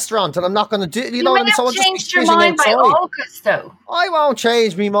restaurant, and I'm not going to do. You might have changed your mind by August, though. I won't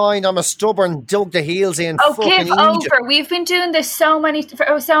change my mind. I'm a stubborn, dug the heels in. Oh, give over! We've been doing this so many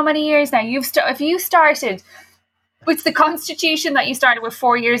years now. If you started. With the constitution that you started with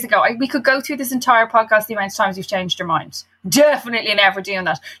 4 years ago, we could go through this entire podcast the amount of times you've changed your mind. Definitely never doing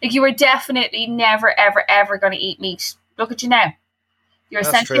that. Like, you were definitely never, ever, ever going to eat meat. Look at you now. You're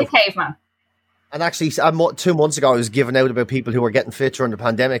essentially a caveman. And actually, 2 months ago, I was giving out about people who were getting fit during the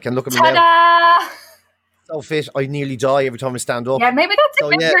pandemic, and look at me now. So fit, I nearly die every time I stand up. Yeah, maybe that's it.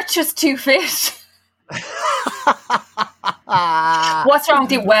 Maybe you're just too fit. What's wrong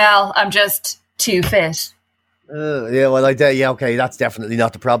with you? Well, I'm just too fit. Okay, that's definitely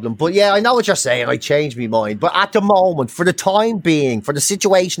not the problem. But yeah, I know what you're saying. I changed my mind. But at the moment, for the time being, for the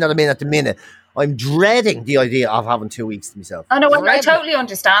situation that I'm in at the minute, I'm dreading the idea of having 2 weeks to myself. I know, I totally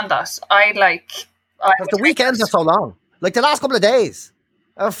understand that. The weekends are so long. Like, the last couple of days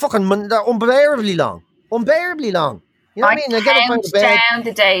are they're unbearably long. Unbearably long. You know what I mean? I count down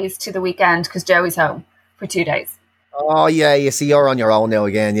the days to the weekend because Joey's home for 2 days. Oh, yeah, you see, you're on your own now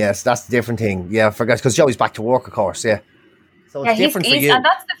again. Yes, that's the different thing. Yeah, I forgot, because Joey's back to work, of course, yeah. So it's different for you. And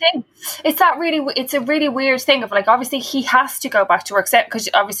that's the thing. It's a really weird thing of, like, obviously he has to go back to work, because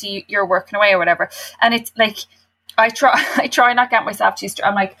obviously you're working away or whatever. And it's like, I try not get myself too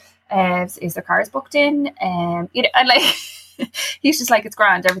I'm like, is the cars booked in? And like, he's just like, it's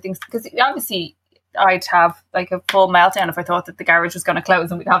grand, everything's, because obviously I'd have like a full meltdown if I thought that the garage was going to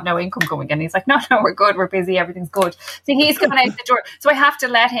close and we'd have no income coming in. He's like, no, we're good, we're busy, everything's good. So he's coming out the door. So I have to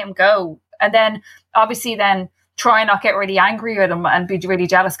let him go. And then obviously then try and not get really angry with him and be really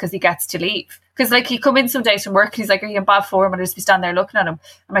jealous because he gets to leave. Because like he come in some days from work and he's like, are you in bad form? And I'd just be standing there looking at him.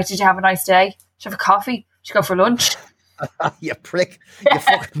 I'm like, did you have a nice day? Did you have a coffee? Did you go for lunch? You prick. You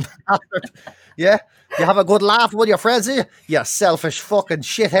fucking bastard. Yeah. You have a good laugh with your friends, do you? You selfish fucking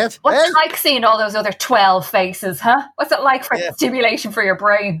shithead. What's it like seeing all those other 12 faces, huh? What's it like for stimulation for your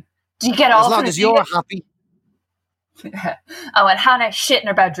brain? Do you get off? As long as you're happy. Oh, and Hannah shit in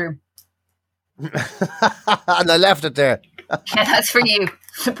her bedroom. And I left it there. Yeah, that's for you.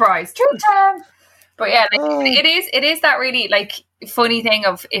 Surprise. True time. But yeah, like, it is that really like funny thing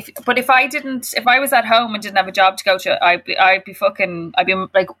of if I was at home and didn't have a job to go to, I'd be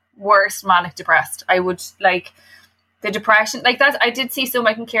like worst manic depressed. I would like the depression like that. I did see some,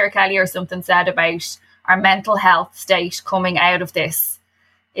 like in Ciara Kelly or something said about our mental health state coming out of this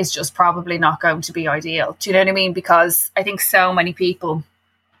is just probably not going to be ideal. Do you know what I mean? Because I think so many people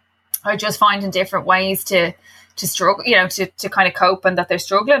are just finding different ways to struggle, you know, to kind of cope, and that they're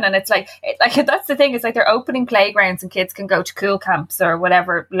struggling. And it's like that's the thing. It's like they're opening playgrounds and kids can go to cool camps or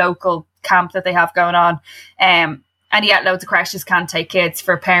whatever local camp that they have going on. And yet loads of crashes can't take kids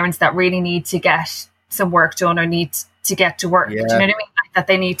for parents that really need to get some work done or need to get to work. Yeah. Do you know what I mean? Like, that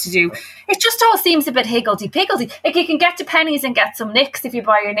they need to do. It just all seems a bit higgledy-piggledy. Like you can get to Pennies and get some nicks if you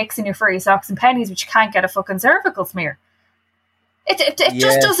buy your nicks and your furry socks in Pennies, but you can't get a fucking cervical smear. It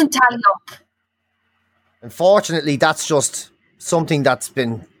just doesn't tally up. Unfortunately, that's just something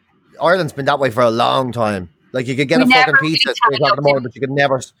Ireland's been that way for a long time. Like you could get a fucking pizza at the moment, but you could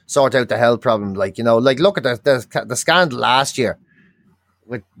never sort out the health problem. Like, you know, like look at the scandal last year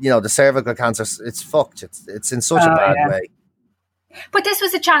with, you know, the cervical cancer. It's fucked. It's in such a bad way. But this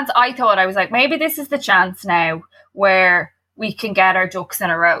was a chance. I thought, I was like, maybe this is the chance now where we can get our ducks in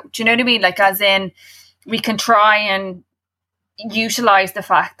a row. Do you know what I mean? Like, as in, we can try and utilize the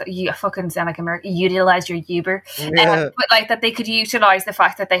fact that you fucking sound like American, utilize your Uber, but like that they could utilize the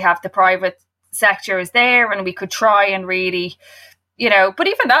fact that they have the private sector is there, and we could try and really, you know. But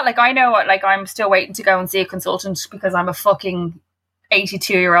even that, like, I know, like, I'm still waiting to go and see a consultant because I'm a fucking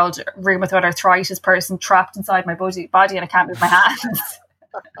 82-year-old rheumatoid arthritis person trapped inside my body and I can't move my hands.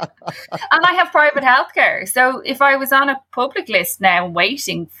 And I have private healthcare, so if I was on a public list now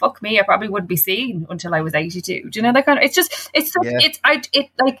waiting, fuck me, I probably wouldn't be seen until I was 82. Do you know that kind of?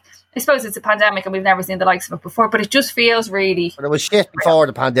 I suppose it's a pandemic and we've never seen the likes of it before, but it just feels really. But it was shit before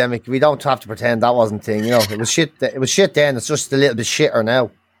the pandemic. We don't have to pretend that wasn't a thing. You know, it was shit. It was shit then. It's just a little bit shitter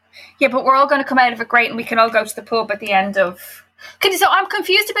now. Yeah, but we're all going to come out of it great, and we can all go to the pub at the end of. So I'm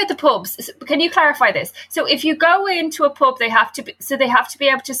confused about the pubs. Can you clarify this? So if you go into a pub, they have to be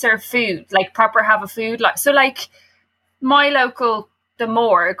able to serve food, like proper have a food. Like, so like my local, the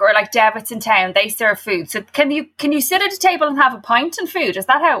morgue, or like Devitt's in town, they serve food. So can you sit at a table and have a pint and food? Is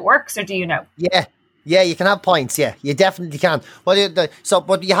that how it works, or do you know? Yeah, you can have pints. Yeah, you definitely can. Well,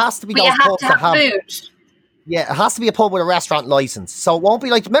 but you has to be. But those you have pubs to have food. Yeah, it has to be a pub with a restaurant license. So it won't be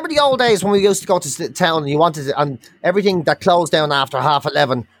like, remember the old days when we used to go to town and you wanted to, and everything that closed down after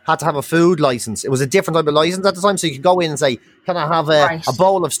 11:30 had to have a food license. It was a different type of license at the time. So you could go in and say, can I have a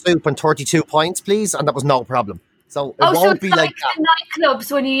bowl of soup and 32 pints, please? And that was no problem. So it won't be like that.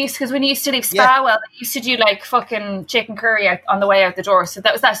 Nightclubs when you used to leave Sprawwell, they used to do like fucking chicken curry on the way out the door. So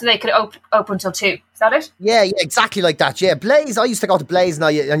that was that. So they could open until 2. Is that it? Yeah, exactly like that. Yeah, Blaze. I used to go to Blaze now,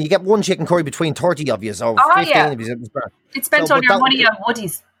 and you get one chicken curry between 30 of you. So 15 of you. It spent all your money on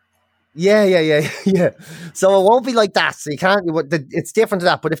Woodies. Yeah. So it won't be like that. So you can't. It's different to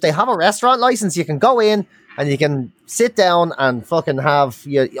that. But if they have a restaurant license, you can go in and you can sit down and fucking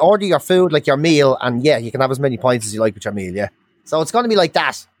order your food, like your meal, and you can have as many pints as you like with your meal. Yeah. So it's going to be like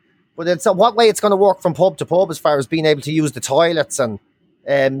that. But it's what way it's going to work from pub to pub as far as being able to use the toilets, and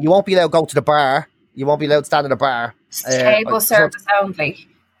you won't be allowed to go to the bar. You won't be allowed to stand at a bar. Table service only.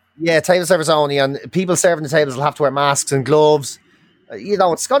 Yeah, table service only, and people serving the tables will have to wear masks and gloves. You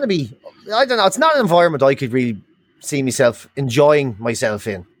know, it's going to be, I don't know, it's not an environment I could really see myself enjoying myself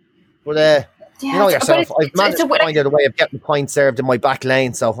in. But, you know yourself, I've managed to find out a way of getting pints served in my back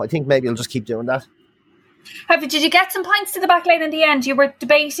lane, so I think maybe I'll just keep doing that. Did you get some pints to the back lane in the end? You were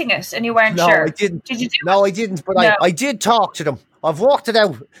debating it and you weren't sure. No, I didn't. Did you do No, I didn't, but I did talk to them. I've worked it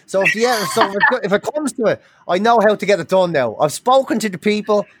out. So if it comes to it, I know how to get it done now. I've spoken to the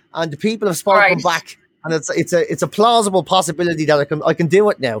people, and the people have spoken back, and it's a plausible possibility that I can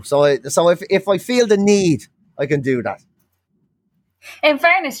do it now. So if I feel the need, I can do that. In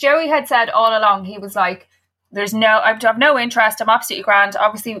fairness, Joey had said all along, he was like, I have no interest. I'm absolutely grand.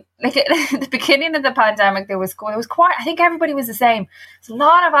 Obviously, like at the beginning of the pandemic, there was quite. I think everybody was the same. There's a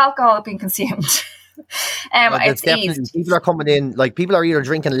lot of alcohol being consumed. It's definitely people are coming in. Like people are either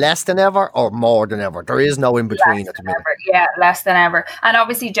drinking less than ever or more than ever. There is no in between at the minute. Yeah, less than ever. And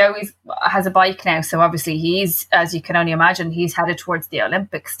obviously, Joey has a bike now, so obviously he's, as you can only imagine, he's headed towards the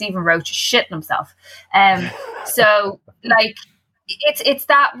Olympics. Stephen Roach is shitting himself. So like. It's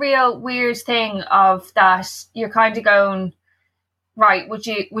that real weird thing of that you're kind of going, right, would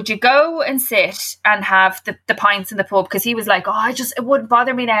you go and sit and have the pints in the pub? Because he was like, it wouldn't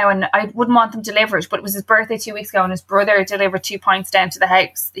bother me now and I wouldn't want them delivered. But it was his birthday 2 weeks ago and his brother delivered 2 pints down to the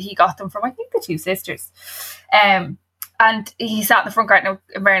house. He got them from, I think, the two sisters. And he sat in the front garden.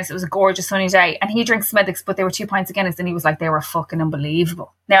 In fairness, it was a gorgeous sunny day. And he drinks Smithwick's, but they were 2 pints of Guinness. And he was like, they were fucking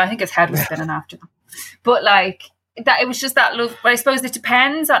unbelievable. Now, I think his head was spinning after them. But like... that it was just that love, but I suppose it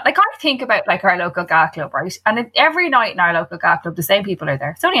depends on, like, I think about like our local GAA club, right? And every night in our local GAA club, the same people are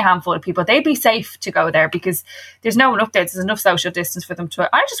there. It's only a handful of people. They'd be safe to go there because there's no one up there. There's enough social distance for them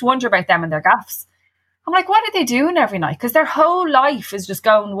to. I just wonder about them and their gaffs. I'm like, what are they doing every night? Because their whole life is just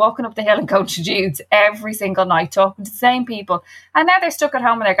walking up the hill and going to Jude's every single night, talking to the same people. And now they're stuck at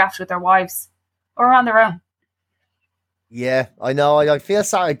home in their gaffs with their wives or on their own. Yeah, I know. I feel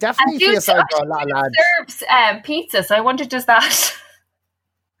sorry. Definitely feel sorry for a lot of lads. Serves pizza, so I wonder, does that...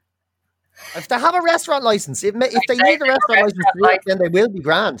 If they have a restaurant license, if they need a restaurant license, then they will be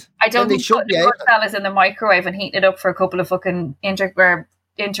grand. I don't think putting fellas in the microwave and heating it up for a couple of fucking inter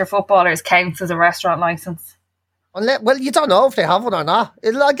footballers counts as a restaurant license. Well, you don't know if they have one or not.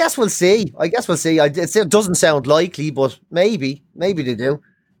 I guess we'll see. It doesn't sound likely, but maybe they do.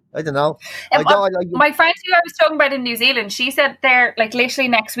 I don't know. My friend who I was talking about in New Zealand, she said they're like literally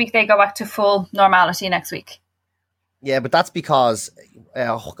next week they go back to full normality next week. Yeah, but that's because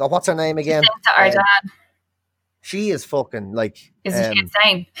what's her name again? She is fucking like... Isn't she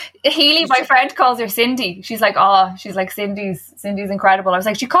insane? Healy, my friend, calls her Cindy. She's like, Cindy's incredible. I was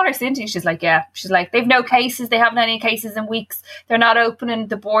like, she called her Cindy? She's like, yeah. She's like, they've no cases. They haven't any cases in weeks. They're not opening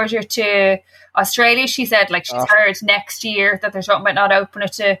the border to Australia. She said, like, she's heard next year that they're talking about not opening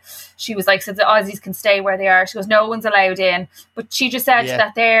it to... She was like, so the Aussies can stay where they are. She goes, no one's allowed in. But she just said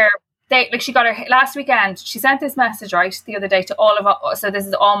that she got her last weekend. She sent this message, right, the other day to all of us. So this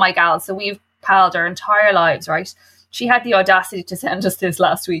is all my gals. So we've palled our entire lives, right? She had the audacity to send us this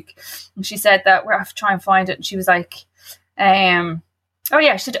last week. And she said that we're have to try and find it. And she was like,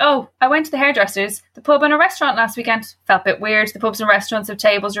 she said, I went to the hairdressers, the pub and a restaurant last weekend. Felt a bit weird. The pubs and restaurants have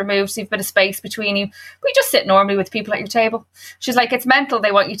tables removed, so you've a bit of space between you. We just sit normally with people at your table. She's like, it's mental.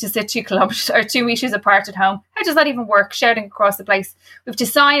 They want you to sit 2 kilometers or 2 meters apart at home. How does that even work? Shouting across the place. We have to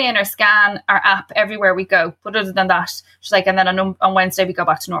sign in or scan our app everywhere we go. But other than that, she's like, and then on Wednesday we go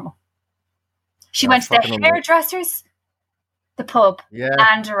back to normal. She went to the hairdressers, the pub,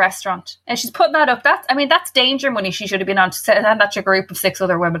 and a restaurant. And she's putting that up. That's danger money she should have been on to send that to a group of 6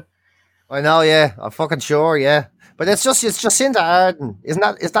 other women. I know, yeah. I'm fucking sure, yeah. But it's Jacinta Ardern. Is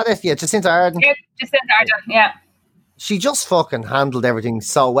that it? Yeah, Jacinta Ardern. Yeah, Jacinta Ardern, yeah. She just fucking handled everything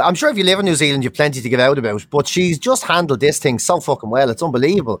so well. I'm sure if you live in New Zealand, you've plenty to give out about. But she's just handled this thing so fucking well. It's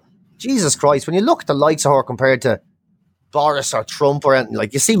unbelievable. Jesus Christ. When you look at the likes of her compared to Boris or Trump or anything,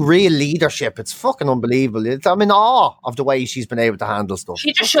 like, you see real leadership. It's fucking unbelievable. I'm in awe of the way she's been able to handle stuff.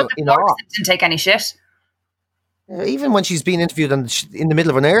 She just shut the door and didn't take any shit. Even when she's being interviewed in the middle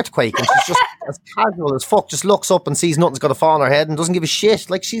of an earthquake and she's just as casual as fuck, just looks up and sees nothing's going to fall on her head and doesn't give a shit.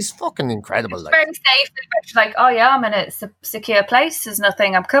 Like, she's fucking incredible. She's very safe. She's like, oh yeah, I'm in a secure place. There's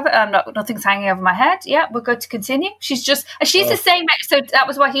nothing. I'm covered. Nothing's hanging over my head. Yeah, we're good to continue. She's the same age. So that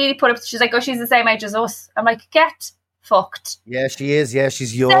was what he put up. She's like, she's the same age as us. I'm like, get fucked. Yeah, she is. Yeah,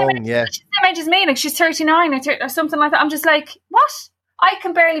 she's young. Yeah, she's the same age as me. Like, she's 39 or something like that. I'm just like, what? I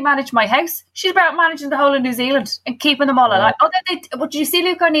can barely manage my house. She's about managing the whole of New Zealand and keeping them all alive. Did you see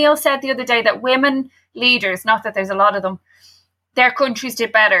Luke O'Neill said the other day that women leaders, not that there's a lot of them, their countries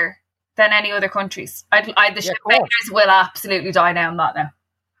did better than any other countries. The shipmakers will absolutely die down that now.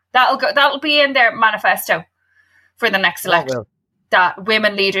 That'll be in their manifesto for the next election. That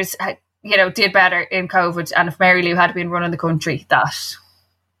women leaders, did better in COVID, and if Mary Lou had been running the country, that.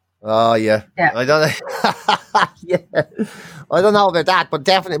 Oh yeah. I don't know. Yeah, I don't know about that, but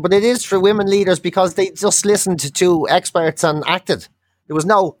definitely. But it is for women leaders because they just listened to experts and acted. There was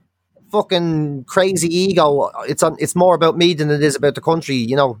no fucking crazy ego. It's more about me than it is about the country.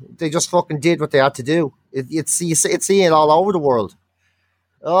 They just fucking did what they had to do. You see it all over the world.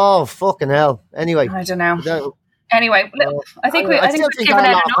 Oh fucking hell! Anyway, I don't know. Anyway, I think we've given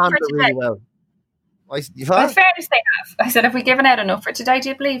out enough for today. Really well. In fairness, they have. I said, have we given out enough for today, do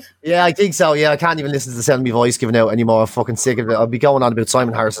you believe? Yeah, I think so. Yeah, I can't even listen to the sound of my voice giving out anymore. I'm fucking sick of it. I'll be going on about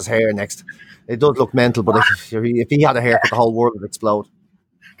Simon Harris's hair next. It does look mental, but if he had a haircut, the whole world would explode.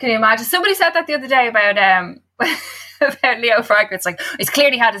 Can you imagine? Somebody said that the other day about about Leo Fragger. It's like, he's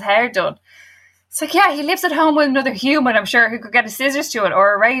clearly had his hair done. It's like, yeah, he lives at home with another human, I'm sure, who could get a scissors to it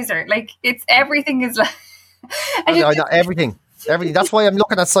or a razor. Like, everything is like... everything. That's why I'm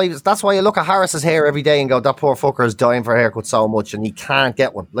looking at sides. That's why I look at Harris's hair every day and go, that poor fucker is dying for a haircut so much and he can't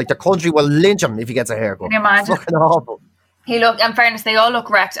get one. Like, the country will lynch him if he gets a haircut. Can you imagine? It's fucking awful. In fairness, they all look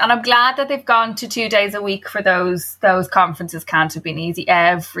wrecked. And I'm glad that they've gone to 2 days a week for those conferences. Can't have been easy.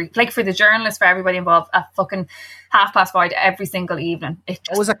 Like, for the journalists, for everybody involved, at fucking 5:30 every single evening.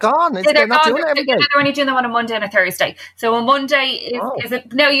 Is it gone? They're not doing it every day. They're only doing them on a Monday and a Thursday. So on Monday, is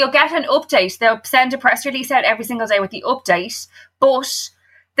it? No, you'll get an update. They'll send a press release out every single day with the update, but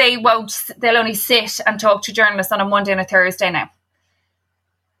they won't. They'll only sit and talk to journalists on a Monday and a Thursday now.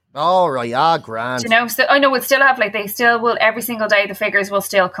 All right, grand. You know, so I know we'll still have, like, they still will, every single day the figures will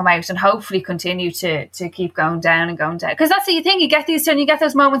still come out and hopefully continue to keep going down and going down. Because that's the thing, you get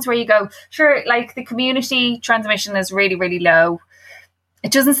those moments where you go, sure, like, the community transmission is really, really low.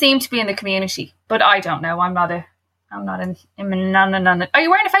 It doesn't seem to be in the community, but I don't know. I'm not in. Are you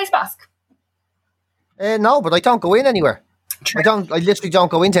wearing a face mask? No, but I don't go in anywhere. True. I literally don't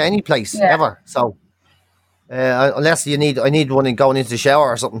go into any place ever. So. Unless I need one in going into the shower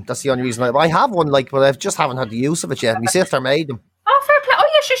or something. That's the only reason I have one. Like, but I just haven't had the use of it yet. My sister made them. Oh, fair play. Oh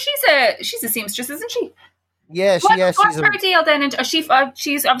yeah, she's a seamstress, isn't she? Yeah, what's her deal then? And she's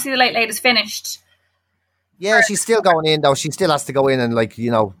obviously the late is finished. Yeah, she's still going in though. She still has to go in and, like, you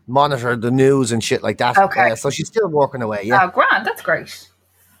know, monitor the news and shit like that. Okay. So she's still working away. Yeah. Oh, grand. That's great.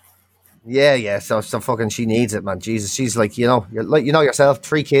 Yeah. So fucking she needs it, man. Jesus, she's like, you know yourself,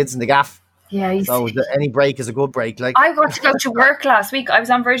 3 kids in the gaff. Yeah, so any break is a good break. Like, I got to go to work last week. I was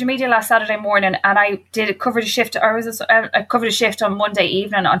on Virgin Media last Saturday morning, and I covered a shift. I covered a shift on Monday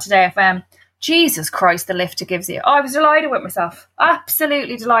evening on Today FM. Jesus Christ, the lift it gives you! Oh, I was delighted with myself.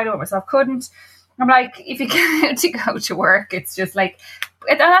 Absolutely delighted with myself. I'm like, if you get to go to work, it's just like,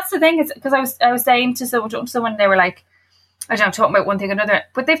 and that's the thing. It's because I was saying to someone, they were like, I don't know, talking about one thing or another,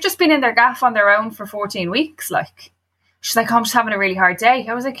 but they've just been in their gaff on their own for 14 weeks, like. She's like, I'm just having a really hard day.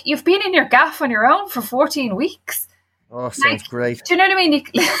 I was like, you've been in your gaff on your own for 14 weeks. Oh, sounds great. Do you know what I mean?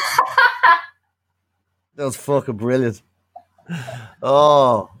 That was fucking brilliant.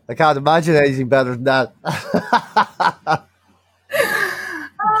 Oh, I can't imagine anything better than that.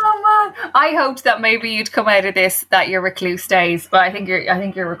 Oh man, I hoped that maybe you'd come out of this that your recluse days, but I think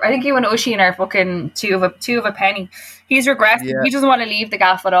you and Oisin are fucking two of a penny. He's regressed. Yeah. He doesn't want to leave the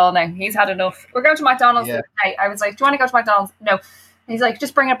gaff at all now. He's had enough. We're going to McDonald's tonight. I was like, do you want to go to McDonald's? No. He's like,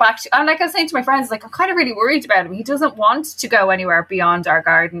 just bring it back. And like I was saying to my friends, like, I'm kind of really worried about him. He doesn't want to go anywhere beyond our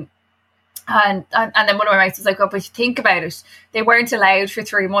garden. And then one of my mates was like, oh, but think about it. They weren't allowed for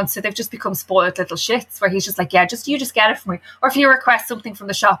 3 months, so they've just become spoiled little shits where he's just like, yeah, you just get it for me. Or if you request something from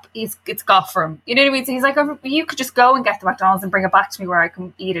the shop, it's got for him. You know what I mean? So he's like, oh, you could just go and get the McDonald's and bring it back to me where I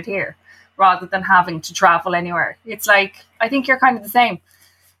can eat it here, rather than having to travel anywhere. It's like, I think you're kind of the same.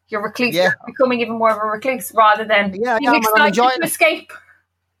 You're recluse. Yeah. You're becoming even more of a recluse rather than being excited to escape.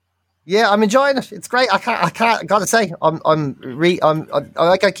 Yeah, I'm enjoying it. It's great. I can't. Gotta say, I'm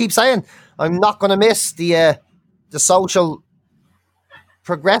like I keep saying, I'm not going to miss the social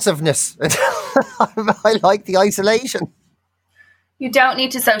progressiveness. I like the isolation. You don't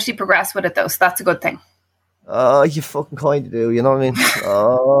need to socially progress with it, though, so that's a good thing. Oh, you fucking kind of do, you know what I mean?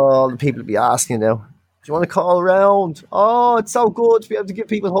 Oh, the people be asking you now, do you want to call around? Oh, it's so good to be able to give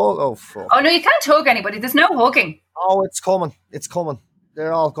people a hug. Oh, fuck. Oh, no, you can't hug anybody. There's no hugging. Oh, it's coming.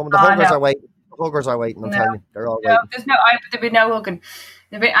 They're all coming. The huggers are waiting. The huggers are waiting, I'm telling you. They're all waiting. There'll be no hugging.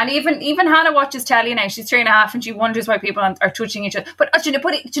 And even Hannah watches telly now. She's 3.5 and she wonders why people are touching each other. But do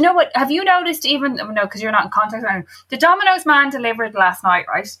you know what? Have you noticed even, no, because you're not in contact with him, the Domino's man delivered last night,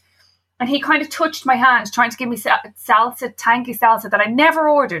 right? And he kind of touched my hand trying to give me salsa, tangy salsa that I never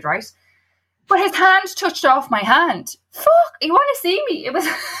ordered, right? But his hand touched off my hand. Fuck, you want to see me? It was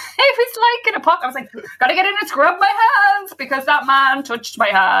like in a pocket. I was like, gotta get in and scrub my hands because that man touched my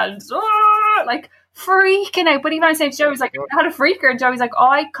hand. Oh, like, freaking out. But even I said to Joe, he's like, I had a freaker, and Joey's like, oh,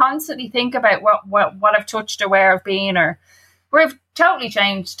 I constantly think about what I've touched or where I've been, or we've totally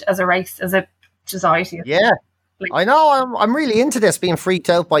changed as a race, as a society. Yeah, like, I know. I'm really into this, being freaked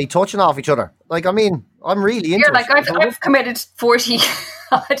out by touching off each other. Like, I mean, I'm really into it. Like, I've committed 40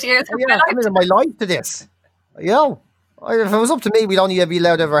 odd years. Yeah, I'm committed my life to this. You know, if it was up to me, we'd only be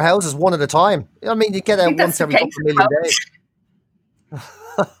allowed out of our houses one at a time. I mean, you get out once every couple of million days.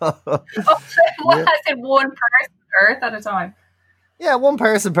 I said one person on Earth at a time. Yeah, one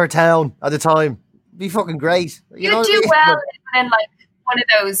person per town at a time. Be fucking great. You do well in like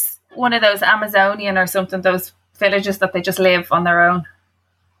one of those Amazonian or something, those villages that they just live on their own.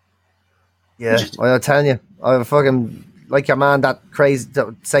 Yeah, I'll tell you, I fucking like your man, that crazy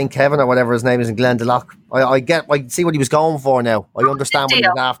St. Kevin or whatever his name is in Glendalough. I see what he was going for now. I understand what he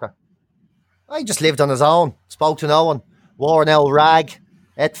was after. I just lived on his own, spoke to no one, wore an old rag,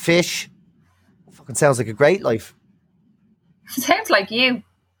 ate fish. Fucking sounds like a great life. Sounds like you,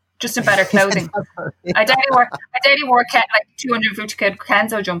 just in better clothing. I daily wore like 250 quid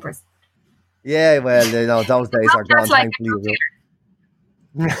Kenzo jumpers. Yeah, well, you know, those days are gone. Like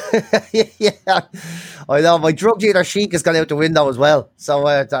yeah, I know. My drug dealer chic has gone out the window as well. So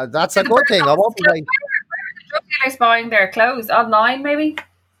that's a good thing. I won't be like. Where are the drug dealers buying their clothes? Online, maybe?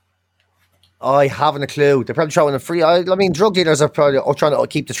 I haven't a clue. They're probably throwing a free. I mean, drug dealers are probably trying to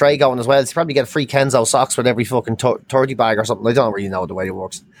keep the trade going as well. They probably get free Kenzo socks with every fucking 30 bag or something. I don't really know the way it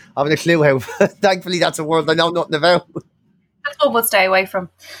works. I haven't a clue how. Thankfully, that's a world I know nothing about. That's what we'll stay away from.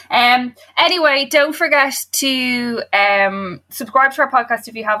 Anyway, don't forget to subscribe to our podcast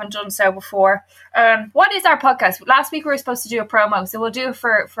if you haven't done so before. What is our podcast? Last week we were supposed to do a promo, so we'll do it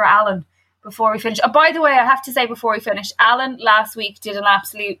for Alan before we finish. Oh, by the way, I have to say before we finish, Alan last week did an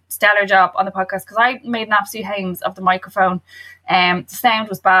absolute stellar job on the podcast because I made an absolute hames of the microphone. The sound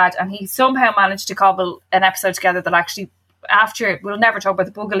was bad, and he somehow managed to cobble an episode together that actually, after, we'll never talk about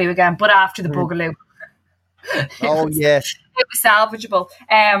the Boogaloo again, but after the Boogaloo. Oh, yes. It was salvageable.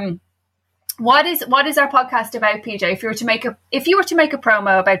 What is our podcast about, PJ? If you were to make a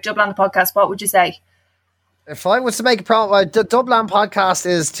promo about Dublin the podcast, what would you say? If I was to make a promo, the Dublin podcast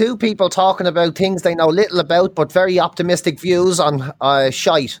is two people talking about things they know little about, but very optimistic views on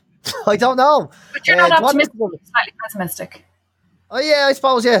shite. I don't know. But you're not optimistic, slightly pessimistic. Oh yeah, I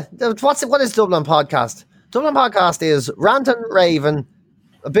suppose, yeah. What is Dublin podcast? Dublin podcast is ranting, raving,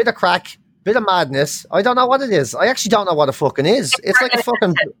 a bit of crack, bit of madness. I don't know what it is. I actually don't know what it fucking is. It's like a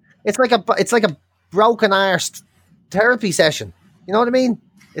fucking. It's like a broken arse therapy session. You know what I mean?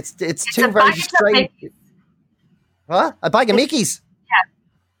 It's two very straight. What? A bag of Mickeys?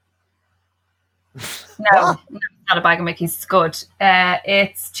 Yeah. No, it's not a bag of Mickeys. It's good.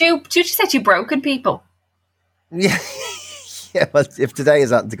 It's two broken people. Yeah. Yeah, well, if today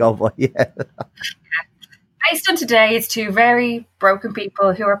is that to go by, yeah. Based on today, it's two very broken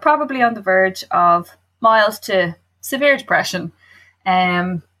people who are probably on the verge of mild to severe depression,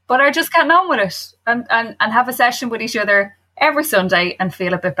 but I just can't on with it and have a session with each other every Sunday and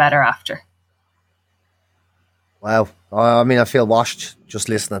feel a bit better after. Wow. I mean, I feel washed just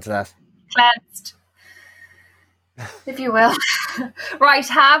listening to that. Cleansed, if you will. Right,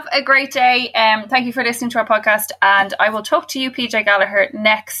 have a great day. Thank you for listening to our podcast, and I will talk to you, PJ Gallagher,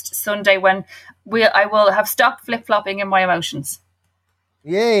 next Sunday when I will have stopped flip-flopping in my emotions.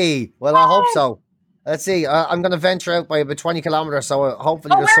 Yay. Well, I hope so. Let's see. I'm going to venture out by about 20 kilometres, so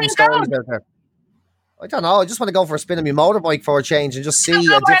hopefully there's some stories out there. I don't know. I just want to go for a spin on my motorbike for a change and just see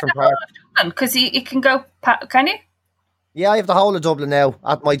a different part. Because you can go, can you? Yeah, I have the whole of Dublin now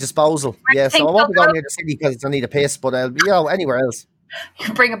at my disposal. Yeah, so I won't be going near the city because I need a piss, but anywhere else. You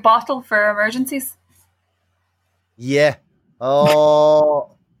can bring a bottle for emergencies. Yeah.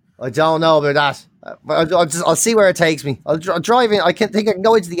 Oh, I don't know about that. I'll see where it takes me. I'll drive in. I think I can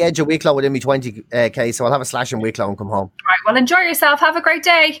go into the edge of Wicklow within me 20k, so I'll have a slash in Wicklow and come home. Right, well, enjoy yourself. Have a great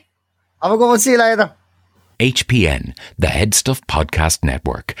day. Have a good one. See you later. HPN, the Headstuff Podcast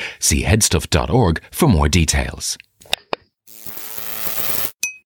Network. See headstuff.org for more details.